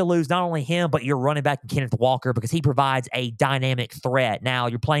tough to lose not only him, but your running back Kenneth Walker because he provides a dynamic threat. Now,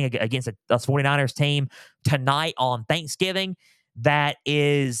 you're playing against a 49ers team tonight on Thanksgiving that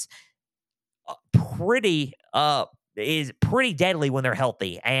is pretty deadly when they're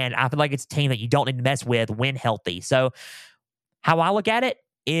healthy. And I feel like it's a team that you don't need to mess with when healthy. So how I look at it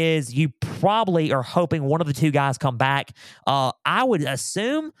is you probably are hoping one of the 2 guys come back. I would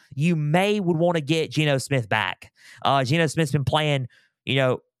assume you would want to get Geno Smith back. Geno Smith's been playing,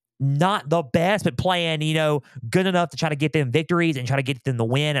 not the best, but playing, good enough to try to get them victories and try to get them the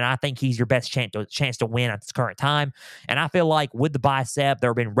win. And I think he's your best chance to win at this current time. And I feel like with the bicep,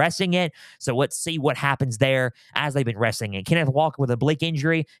 they've been resting it. So let's see what happens there as they've been resting it. Kenneth Walker with a oblique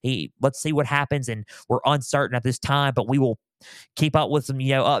injury. Let's see what happens. And we're uncertain at this time, but we will keep up with some,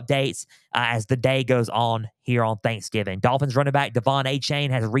 updates as the day goes on here on Thanksgiving. Dolphins running back Devon Achane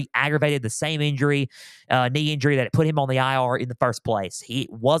has re-aggravated the same injury, knee injury that put him on the IR in the first place. He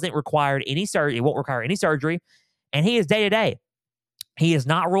wasn't required any surgery. It won't require any surgery, and he is day-to-day. He is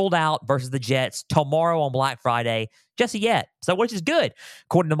not ruled out versus the Jets tomorrow on Black Friday just yet, so which is good.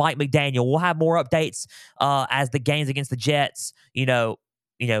 According to Mike McDaniel, we'll have more updates as the games against the Jets,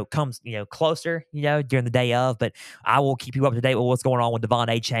 comes, closer, during the day of, but I will keep you up to date with what's going on with Devon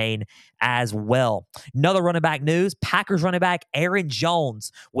Achane as well. Another running back news, Packers running back Aaron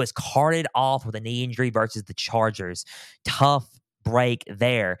Jones was carted off with a knee injury versus the Chargers. Tough break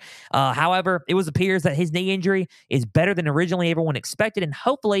there. However, it appears that his knee injury is better than originally everyone expected, and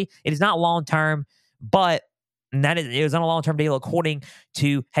hopefully it is not long-term, but it was on a long-term deal, according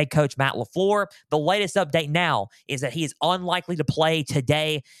to head coach Matt LaFleur. The latest update now is that he is unlikely to play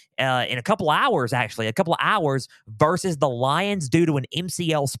today in a couple of hours versus the Lions due to an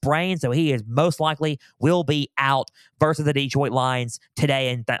MCL sprain. So he is most likely will be out versus the Detroit Lions today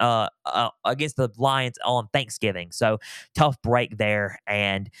and against the Lions on Thanksgiving. So tough break there.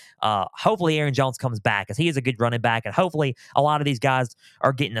 And hopefully Aaron Jones comes back, as he is a good running back. And hopefully a lot of these guys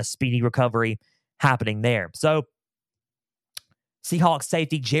are getting a speedy recovery happening there. So Seahawks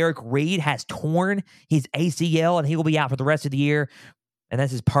safety Jarek Reed has torn his ACL, and he will be out for the rest of the year. And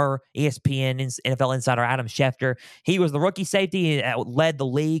this is per ESPN NFL insider Adam Schefter. He was the rookie safety that led the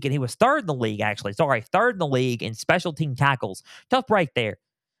league, and he was third in the league in special team tackles. Tough break there.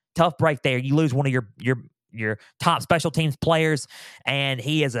 You lose one of your top special teams players, and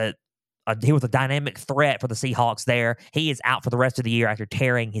he was a dynamic threat for the Seahawks there. He is out for the rest of the year after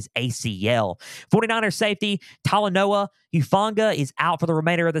tearing his ACL. 49ers safety Talanoa Hufanga is out for the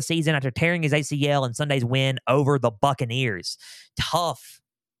remainder of the season after tearing his ACL in Sunday's win over the Buccaneers. Tough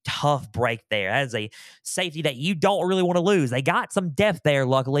break there. That is a safety that you don't really want to lose. They got some depth there,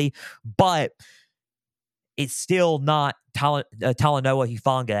 luckily, but it's still not Talanoa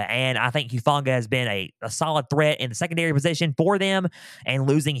Hufanga. And I think Hufanga has been a solid threat in the secondary position for them, and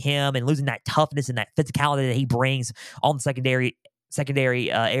losing him and losing that toughness and that physicality that he brings on the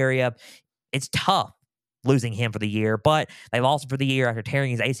secondary area, it's tough losing him for the year, but they lost him for the year after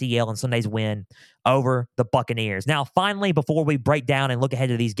tearing his ACL in Sunday's win over the Buccaneers. Now, finally, before we break down and look ahead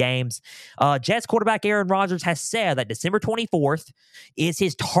to these games, Jets quarterback Aaron Rodgers has said that December 24th is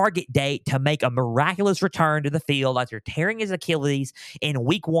his target date to make a miraculous return to the field after tearing his Achilles in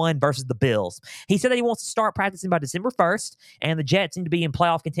Week 1 versus the Bills. He said that he wants to start practicing by December 1st, and the Jets need to be in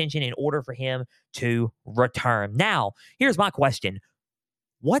playoff contention in order for him to return. Now, here's my question.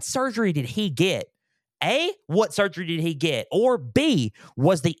 What surgery did he get? A, what surgery did he get? Or B,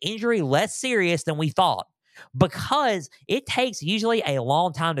 was the injury less serious than we thought? Because it takes usually a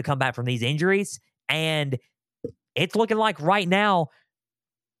long time to come back from these injuries, and it's looking like right now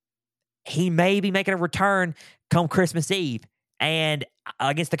he may be making a return come Christmas Eve and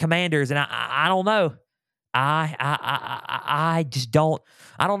against the Commanders. And I don't know. I just don't.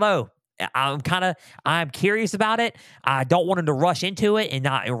 I don't know. I'm curious about it. I don't want him to rush into it and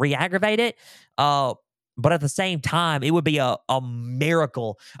not re-aggravate it. But at the same time, it would be a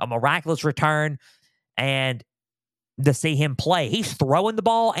miracle, a miraculous return, and to see him play. He's throwing the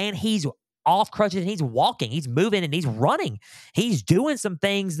ball, and he's off crutches, and he's walking, he's moving, and he's running. He's doing some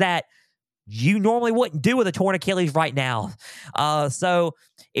things that you normally wouldn't do with a torn Achilles right now. So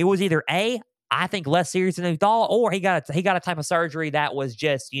it was either A, I think less serious than he thought, or he got a type of surgery that was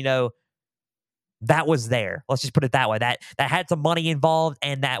just, that was there. Let's just put it that way. That had some money involved,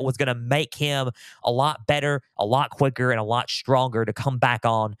 and that was going to make him a lot better, a lot quicker, and a lot stronger to come back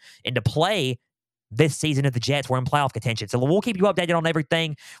on and to play this season if the Jets were in playoff contention. So we'll keep you updated on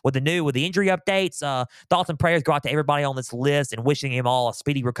everything with the injury updates. Thoughts and prayers go out to everybody on this list, and wishing him all a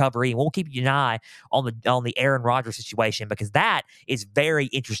speedy recovery. And we'll keep you an eye on the Aaron Rodgers situation, because that is very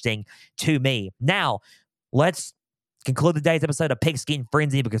interesting to me. Now, let's conclude the day's episode of Pigskin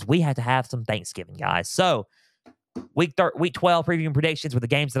Frenzy, because we had to have some Thanksgiving, guys. So, week 12 previewing predictions with the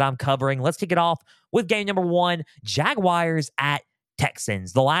games that I'm covering. Let's kick it off with game number 1, Jaguars at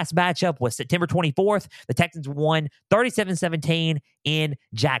Texans. The last matchup was September 24th. The Texans won 37-17 in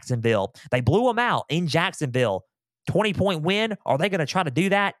Jacksonville. They blew them out in Jacksonville. 20-point win. Are they going to try to do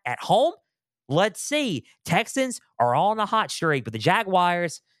that at home? Let's see. Texans are on a hot streak, but the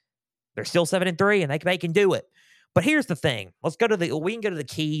Jaguars, they're still 7-3, and they can do it. But here's the thing. We can go to the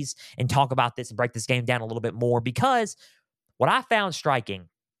keys and talk about this and break this game down a little bit more, because what I found striking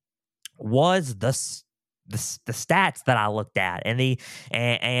was the stats that I looked at and the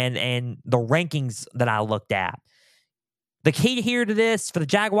rankings that I looked at. The key here to this for the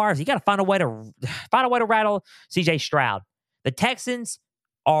Jaguars, you got to find a way to rattle CJ Stroud. The Texans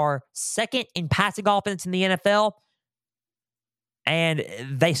are second in passing offense in the NFL, and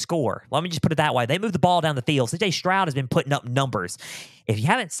they score. Let me just put it that way. They move the ball down the field. CJ Stroud has been putting up numbers. If you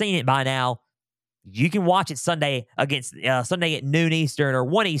haven't seen it by now, you can watch it Sunday at noon Eastern or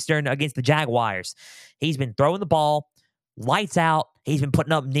 1 Eastern against the Jaguars. He's been throwing the ball lights out. He's been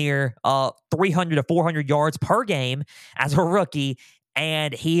putting up near 300 to 400 yards per game as a rookie,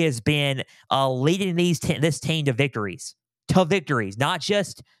 and he has been leading this team to victories. Not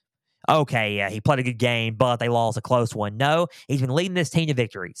just, okay, yeah, he played a good game, but they lost a close one. No, he's been leading this team to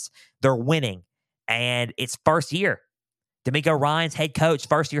victories. They're winning, and it's first year. D'Amico Ryan's head coach,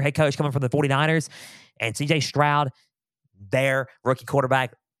 first-year head coach coming from the 49ers, and C.J. Stroud, their rookie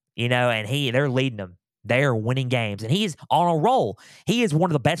quarterback, and they're leading them. They're winning games, and he's on a roll. He is one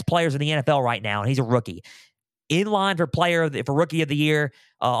of the best players in the NFL right now, and he's a rookie. In line for rookie of the year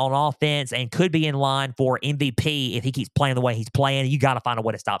on offense, and could be in line for MVP if he keeps playing the way he's playing. You got to find a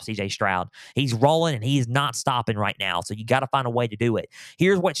way to stop C.J. Stroud. He's rolling, and he's not stopping right now, so you got to find a way to do it.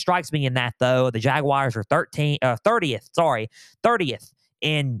 Here's what strikes me in that, though. The Jaguars are 30th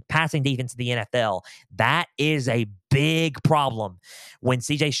in passing defense in the NFL. That is a big problem when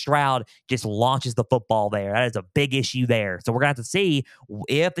C.J. Stroud just launches the football there. That is a big issue there. So we're going to have to see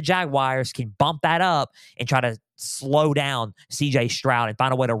if the Jaguars can bump that up and try to slow down C.J. Stroud and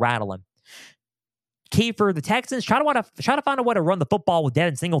find a way to rattle him. Key for the Texans, try to find a way to run the football with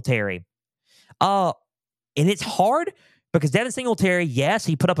Devin Singletary. And it's hard because Devin Singletary, yes,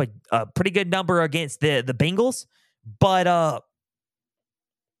 he put up a pretty good number against the Bengals, but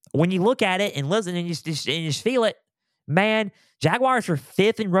when you look at it and listen and just feel it, man, Jaguars are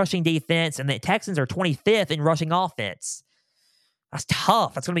 5th in rushing defense, and the Texans are 25th in rushing offense. That's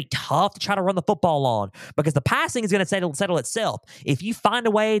tough. That's going to be tough to try to run the football on because the passing is going to settle itself. If you find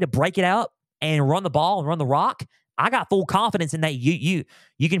a way to break it up and run the ball and run the rock, I got full confidence in that you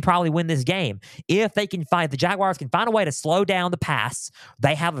can probably win this game. If the Jaguars can find a way to slow down the pass,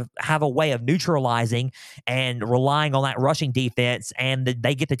 they have a way of neutralizing and relying on that rushing defense, and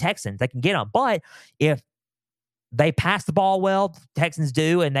they get the Texans. They can get them. But if they pass the ball well, the Texans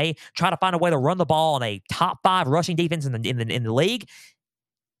do, and they try to find a way to run the ball on a top 5 rushing defense in the league,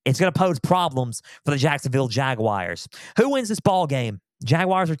 it's going to pose problems for the Jacksonville Jaguars. Who wins this ball game?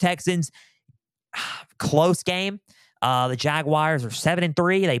 Jaguars or Texans? Close game. The Jaguars are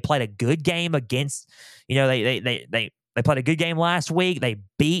 7-3. They played a good game against, they played a good game last week. They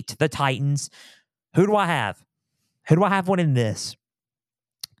beat the Titans. Who do I have? Who do I have winning this?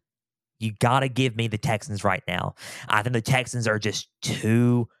 You got to give me the Texans right now. I think the Texans are just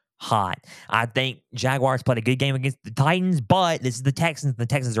too hot. I think Jaguars played a good game against the Titans, but this is the Texans. The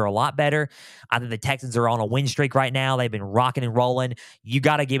Texans are a lot better. I think the Texans are on a win streak right now. They've been rocking and rolling. You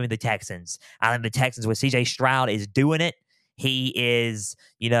got to give me the Texans. I think the Texans with C.J. Stroud is doing it. He is,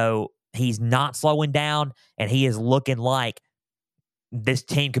 he's not slowing down, and he is looking like this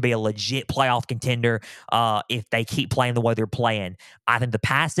team could be a legit playoff contender if they keep playing the way they're playing. I think the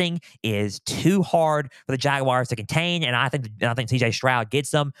passing is too hard for the Jaguars to contain, and I think C.J. Stroud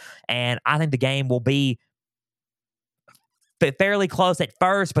gets them, and I think the game will be fairly close at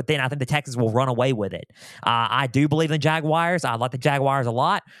first, but then I think the Texans will run away with it. I do believe in the Jaguars. I like the Jaguars a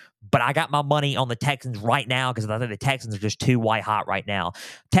lot, but I got my money on the Texans right now because I think the Texans are just too white hot right now.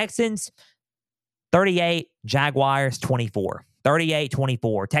 Texans 38, Jaguars 24.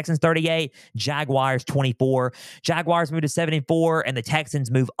 38-24. Texans 38, Jaguars 24. Jaguars move to 7-4, and the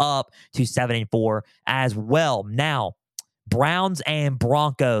Texans move up to 7-4 as well. Now, Browns and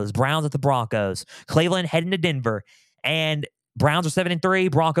Broncos. Browns at the Broncos. Cleveland heading to Denver, and Browns are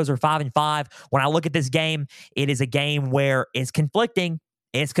 7-3. Broncos are 5-5. When I look at this game, it is a game where it's conflicting.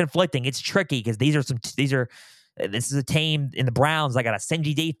 It's tricky because this is a team in the Browns. They got a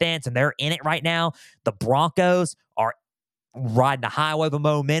stingy defense, and they're in it right now. The Broncos are riding the high wave of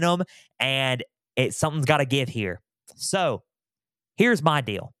momentum, and something's got to give here. So here's my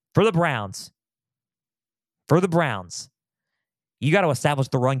deal. For the Browns, you got to establish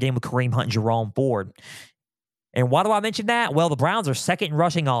the run game with Kareem Hunt and Jerome Ford. And why do I mention that? Well, the Browns are second in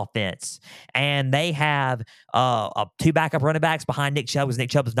rushing offense, and they have 2 backup running backs behind Nick Chubb because Nick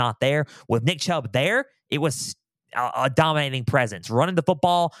Chubb is not there. With Nick Chubb there, it was a dominating presence. Running the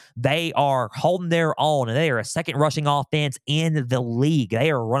football, they are holding their own, and they are a second rushing offense in the league.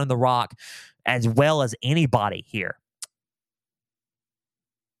 They are running the rock as well as anybody here.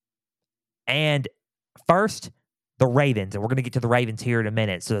 And first, the Ravens, and we're going to get to the Ravens here in a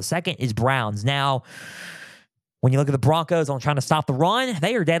minute. So the second is Browns. Now, when you look at the Broncos on trying to stop the run,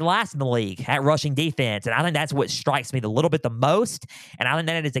 they are dead last in the league at rushing defense. And I think that's what strikes me a little bit the most. And I think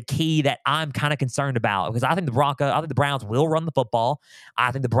that is a key that I'm kind of concerned about because I think the Browns will run the football.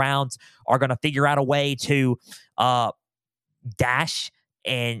 I think the Browns are going to figure out a way to dash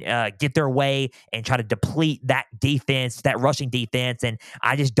and get their way and try to deplete that defense, that rushing defense. And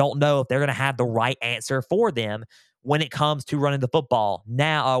I just don't know if they're going to have the right answer for them when it comes to running the football.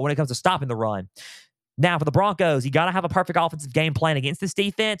 Now, when it comes to stopping the run. Now, for the Broncos, you got to have a perfect offensive game plan against this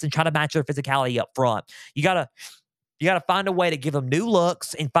defense and try to match their physicality up front. You got to find a way to give them new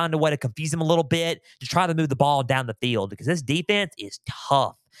looks and find a way to confuse them a little bit to try to move the ball down the field because this defense is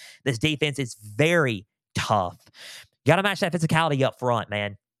tough. This defense is very tough. You got to match that physicality up front,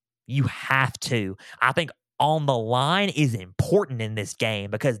 man. You have to. I think on the line is important in this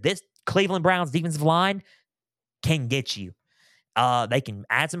game because this Cleveland Browns defensive line can get you. They can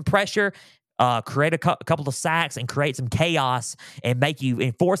add some pressure, create a couple of sacks, and create some chaos, and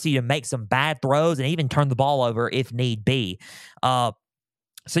force you to make some bad throws, and even turn the ball over if need be.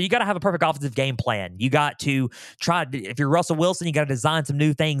 So you got to have a perfect offensive game plan. You got to if you're Russell Wilson, you got to design some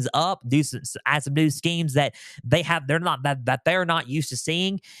new things up, add some new schemes that they're not used to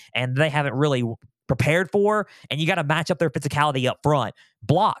seeing, and they haven't really prepared for. And you got to match up their physicality up front.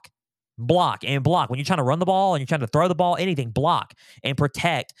 Block. When you're trying to run the ball and you're trying to throw the ball, anything, block and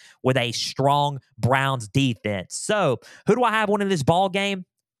protect with a strong Browns defense. So who do I have winning this ball game?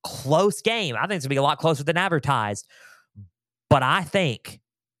 Close game. I think it's going to be a lot closer than advertised. But I think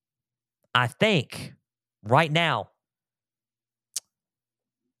right now,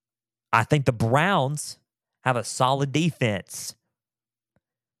 I think the Browns have a solid defense.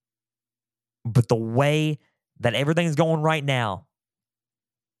 But the way that everything's going right now,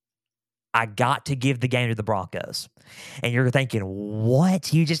 I got to give the game to the Broncos. And you're thinking,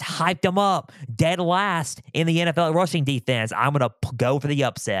 what? You just hyped them up dead last in the NFL rushing defense. I'm going to go for the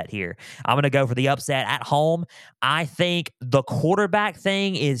upset here. I'm going to go for the upset at home. I think the quarterback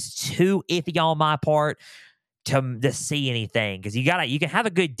thing is too iffy on my part to see anything because you can have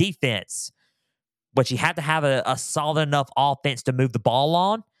a good defense, but you have to have a solid enough offense to move the ball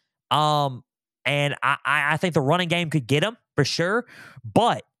on. And I think the running game could get them for sure,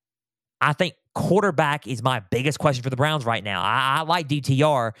 but I think quarterback is my biggest question for the Browns right now. I like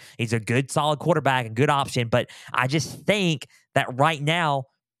DTR. He's a good, solid quarterback and good option, but I just think that right now,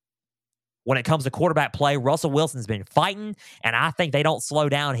 when it comes to quarterback play, Russell Wilson's been fighting, and I think they don't slow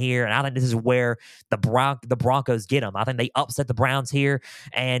down here, and I think this is where the Broncos get them. I think they upset the Browns here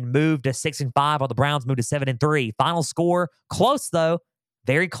and move to 6-5, while the Browns move to 7-3. Final score, close though,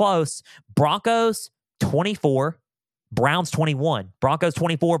 very close. Broncos 24. Browns 21. Broncos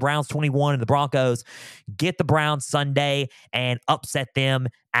 24, Browns 21, and the Broncos get the Browns Sunday and upset them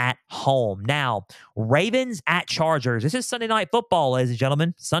at home. Now, Ravens at Chargers. This is Sunday Night Football, ladies and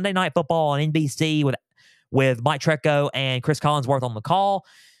gentlemen. Sunday Night Football on NBC with Mike Trecco and Chris Collinsworth on the call.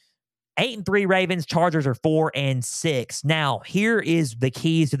 8-3 Ravens. Chargers are 4-6. Now, here is the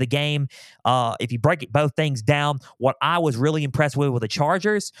keys to the game. If you break both things down, what I was really impressed with the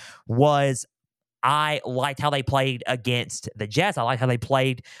Chargers was I liked how they played against the Jets. I liked how they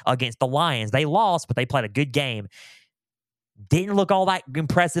played against the Lions. They lost, but they played a good game. Didn't look all that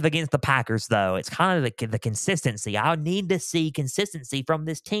impressive against the Packers, though. It's kind of the consistency. I need to see consistency from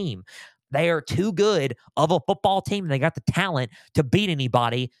this team. They are too good of a football team. They got the talent to beat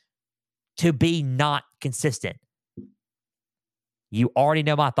anybody to be not consistent. You already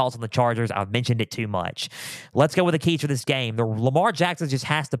know my thoughts on the Chargers. I've mentioned it too much. Let's go with the keys for this game. Lamar Jackson just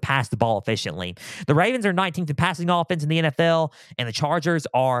has to pass the ball efficiently. The Ravens are 19th in passing offense in the NFL, and the Chargers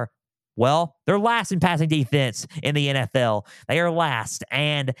are, they're last in passing defense in the NFL. They are last.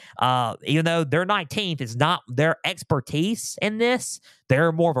 And even though they're 19th, it's not their expertise in this.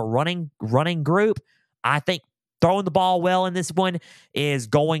 They're more of a running group. I think throwing the ball well in this one is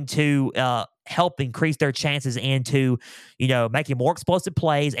going to help increase their chances into, making more explosive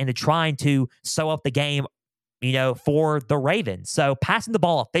plays and to trying to sew up the game, for the Ravens. So passing the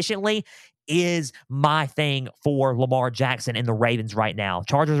ball efficiently is my thing for Lamar Jackson and the Ravens right now.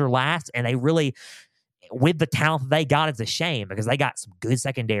 Chargers are last, and they really, with the talent they got, it's a shame because they got some good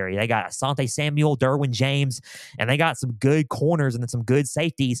secondary. They got Asante Samuel, Derwin James, and they got some good corners and then some good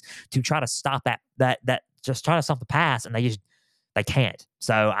safeties to try to stop that just trying to stop the pass, and they can't.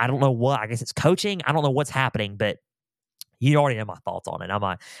 So I don't know what. I guess it's coaching. I don't know what's happening, but you already know my thoughts on it. I'm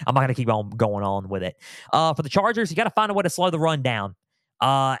not going to keep on going on with it. For the Chargers, you got to find a way to slow the run down,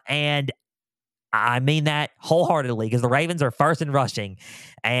 and I mean that wholeheartedly because the Ravens are first in rushing,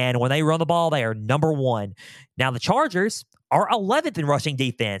 and when they run the ball, they are number one. Now the Chargers are 11th in rushing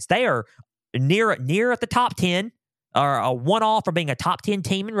defense. They are near at the top 10, or a one off from being a top 10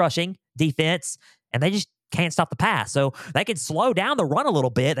 team in rushing defense, and they just can't stop the pass. So they can slow down the run a little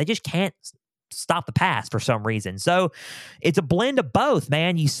bit. They just can't stop the pass for some reason. So it's a blend of both,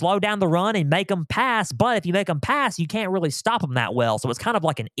 man. You slow down the run and make them pass, but if you make them pass, you can't really stop them that well. So it's kind of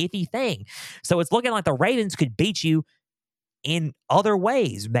like an iffy thing. So it's looking like the Ravens could beat you in other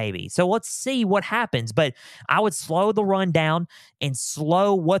ways, maybe. So let's see what happens. But I would slow the run down and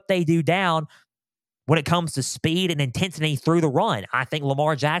slow what they do down when it comes to speed and intensity through the run. I think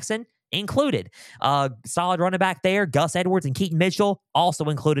Lamar Jackson included. Solid running back there. Gus Edwards and Keaton Mitchell also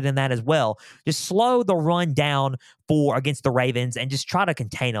included in that as well. Just slow the run down against the Ravens and just try to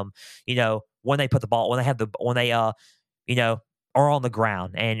contain them, when they put the ball, when they or on the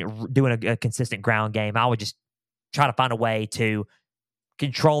ground and doing a consistent ground game. I would just try to find a way to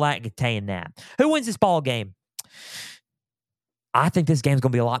control that and contain that. Who wins this ball game? I think this game's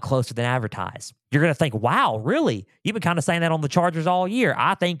going to be a lot closer than advertised. You're going to think, wow, really? You've been kind of saying that on the Chargers all year.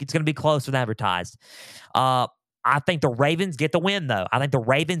 I think it's going to be closer than advertised. I think the Ravens get the win, though. I think the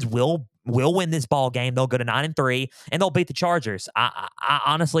Ravens will win this ball game. They'll go to 9-3, and they'll beat the Chargers. I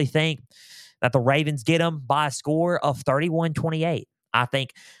honestly think that the Ravens get them by a score of 31-28. I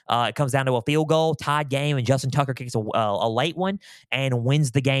think it comes down to a field goal, tied game, and Justin Tucker kicks a late one and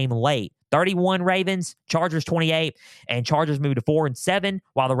wins the game late. 31 Ravens, Chargers 28, and Chargers move to 4-7,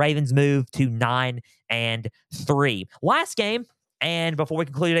 while the Ravens move to 9-3. Last game, and before we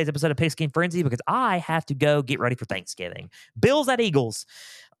conclude today's episode of Pigskin Frenzy, because I have to go get ready for Thanksgiving. Bills at Eagles.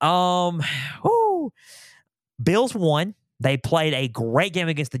 Bills won. They played a great game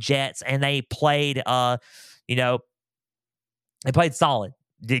against the Jets, and they played, they played solid.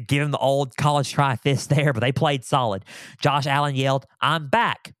 Did give them the old college try fist there, but they played solid. Josh Allen yelled, "I'm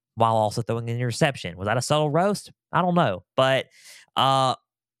back," while also throwing an interception. Was that a subtle roast? I don't know. But I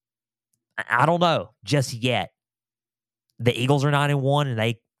don't know just yet. The Eagles are 9-1, and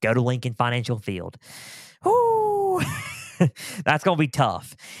they go to Lincoln Financial Field. Whoo! That's going to be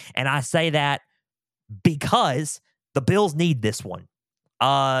tough. And I say that because the Bills need this one.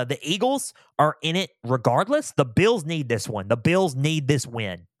 The Eagles are in it regardless. The Bills need this one. The Bills need this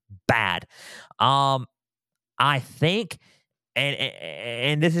win bad. I think,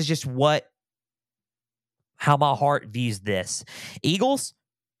 and this is just how my heart views this. Eagles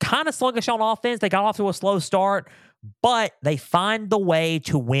kind of sluggish on offense. They got off to a slow start, but they find the way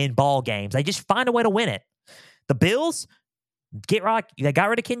to win ball games. They just find a way to win it. The Bills they got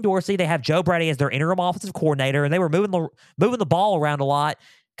rid of Ken Dorsey. They have Joe Brady as their interim offensive coordinator, and they were moving the ball around a lot,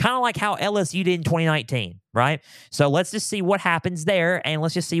 kind of like how LSU did in 2019, right? So let's just see what happens there, and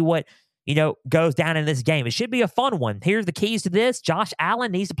let's just see what goes down in this game. It should be a fun one. Here's the keys to this: Josh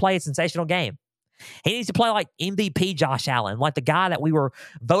Allen needs to play a sensational game. He needs to play like MVP Josh Allen, like the guy that we were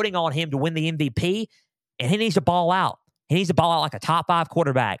voting on him to win the MVP, and he needs to ball out. He needs to ball out like a top 5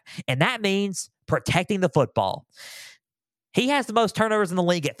 quarterback, and that means protecting the football. He has the most turnovers in the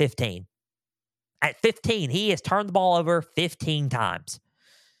league at 15. At 15, he has turned the ball over 15 times.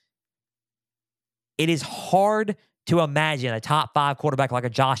 It is hard to imagine a top 5 quarterback like a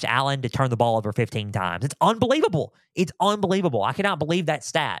Josh Allen to turn the ball over 15 times. It's unbelievable. It's unbelievable. I cannot believe that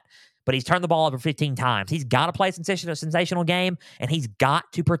stat. But he's turned the ball over 15 times. He's got to play a sensational game, and he's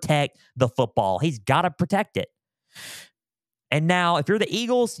got to protect the football. He's got to protect it. And now, if you're the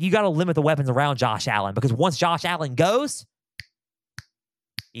Eagles, you got to limit the weapons around Josh Allen, because once Josh Allen goes,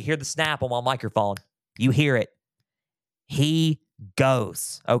 you hear the snap on my microphone. You hear it. He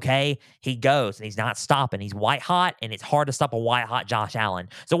goes, okay? He goes, and he's not stopping. He's white hot, and it's hard to stop a white hot Josh Allen.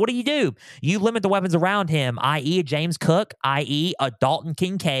 So what do? You limit the weapons around him, i.e. a James Cook, i.e. a Dalton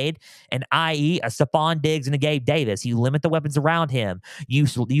Kincaid, and i.e. a Stephon Diggs and a Gabe Davis. You limit the weapons around him. You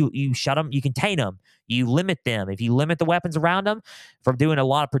shut them. You contain them. You limit them. If you limit the weapons around them from doing a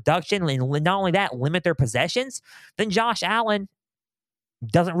lot of production, and not only that, limit their possessions, then Josh Allen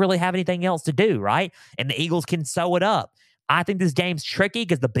doesn't really have anything else to do, right? And the Eagles can sew it up. I think this game's tricky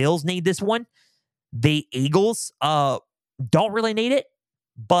because the Bills need this one. The Eagles don't really need it,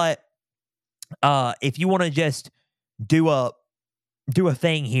 but if you want to just do a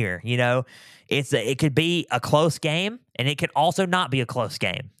thing here, it could be a close game, and it could also not be a close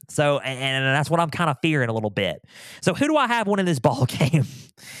game. So, and that's what I'm kind of fearing a little bit. So, who do I have winning this ball game?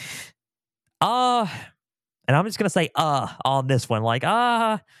 And I'm just going to say on this one.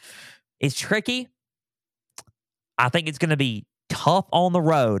 It's tricky. I think it's going to be tough on the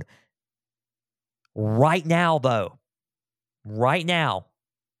road. Right now, though.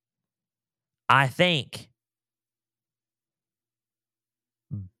 I think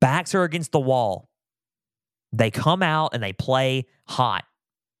backs are against the wall. They come out and they play hot.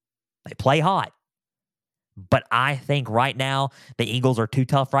 But I think right now, the Eagles are too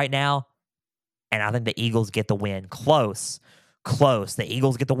tough right now. And I think the Eagles get the win. Close. The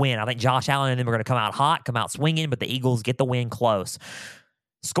Eagles get the win. I think Josh Allen and them are going to come out hot, come out swinging, but the Eagles get the win close.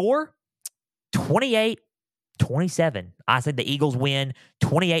 Score, 28-27. I said the Eagles win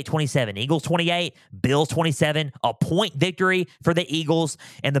 28-27. Eagles 28, Bills 27. A point victory for the Eagles,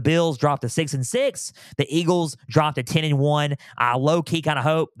 and the Bills dropped to 6-6. The Eagles dropped to 10-1. I low-key kind of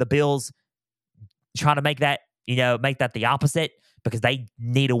hope the Bills try to make that the opposite, because they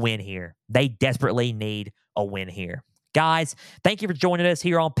need a win here. They desperately need a win here. Guys, thank you for joining us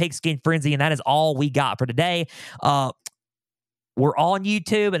here on Pigskin Frenzy, and that is all we got for today. We're on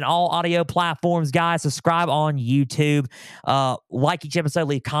YouTube and all audio platforms, guys. Subscribe on YouTube. Like each episode,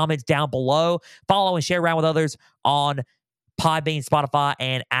 leave comments down below. Follow and share around with others on Podbean, Spotify,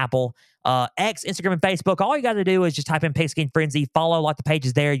 and Apple. X, Instagram, and Facebook. All you got to do is just type in Pigskin Frenzy. Follow, like the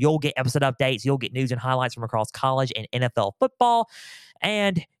pages there. You'll get episode updates. You'll get news and highlights from across college and NFL football.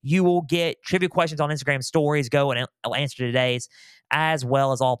 And you will get trivia questions on Instagram stories. Go and I'll answer today's, as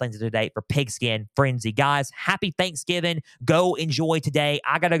well as all things to date for Pigskin Frenzy. Guys, happy Thanksgiving. Go enjoy today.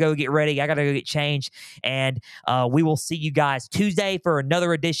 I got to go get ready. I got to go get changed. And we will see you guys Tuesday for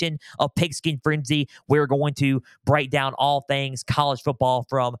another edition of Pigskin Frenzy. We're going to break down all things college football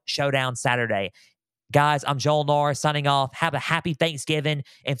from Showdown Saturday. Guys, I'm Joel Norris signing off. Have a happy Thanksgiving.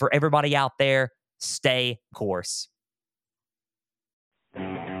 And for everybody out there, stay course.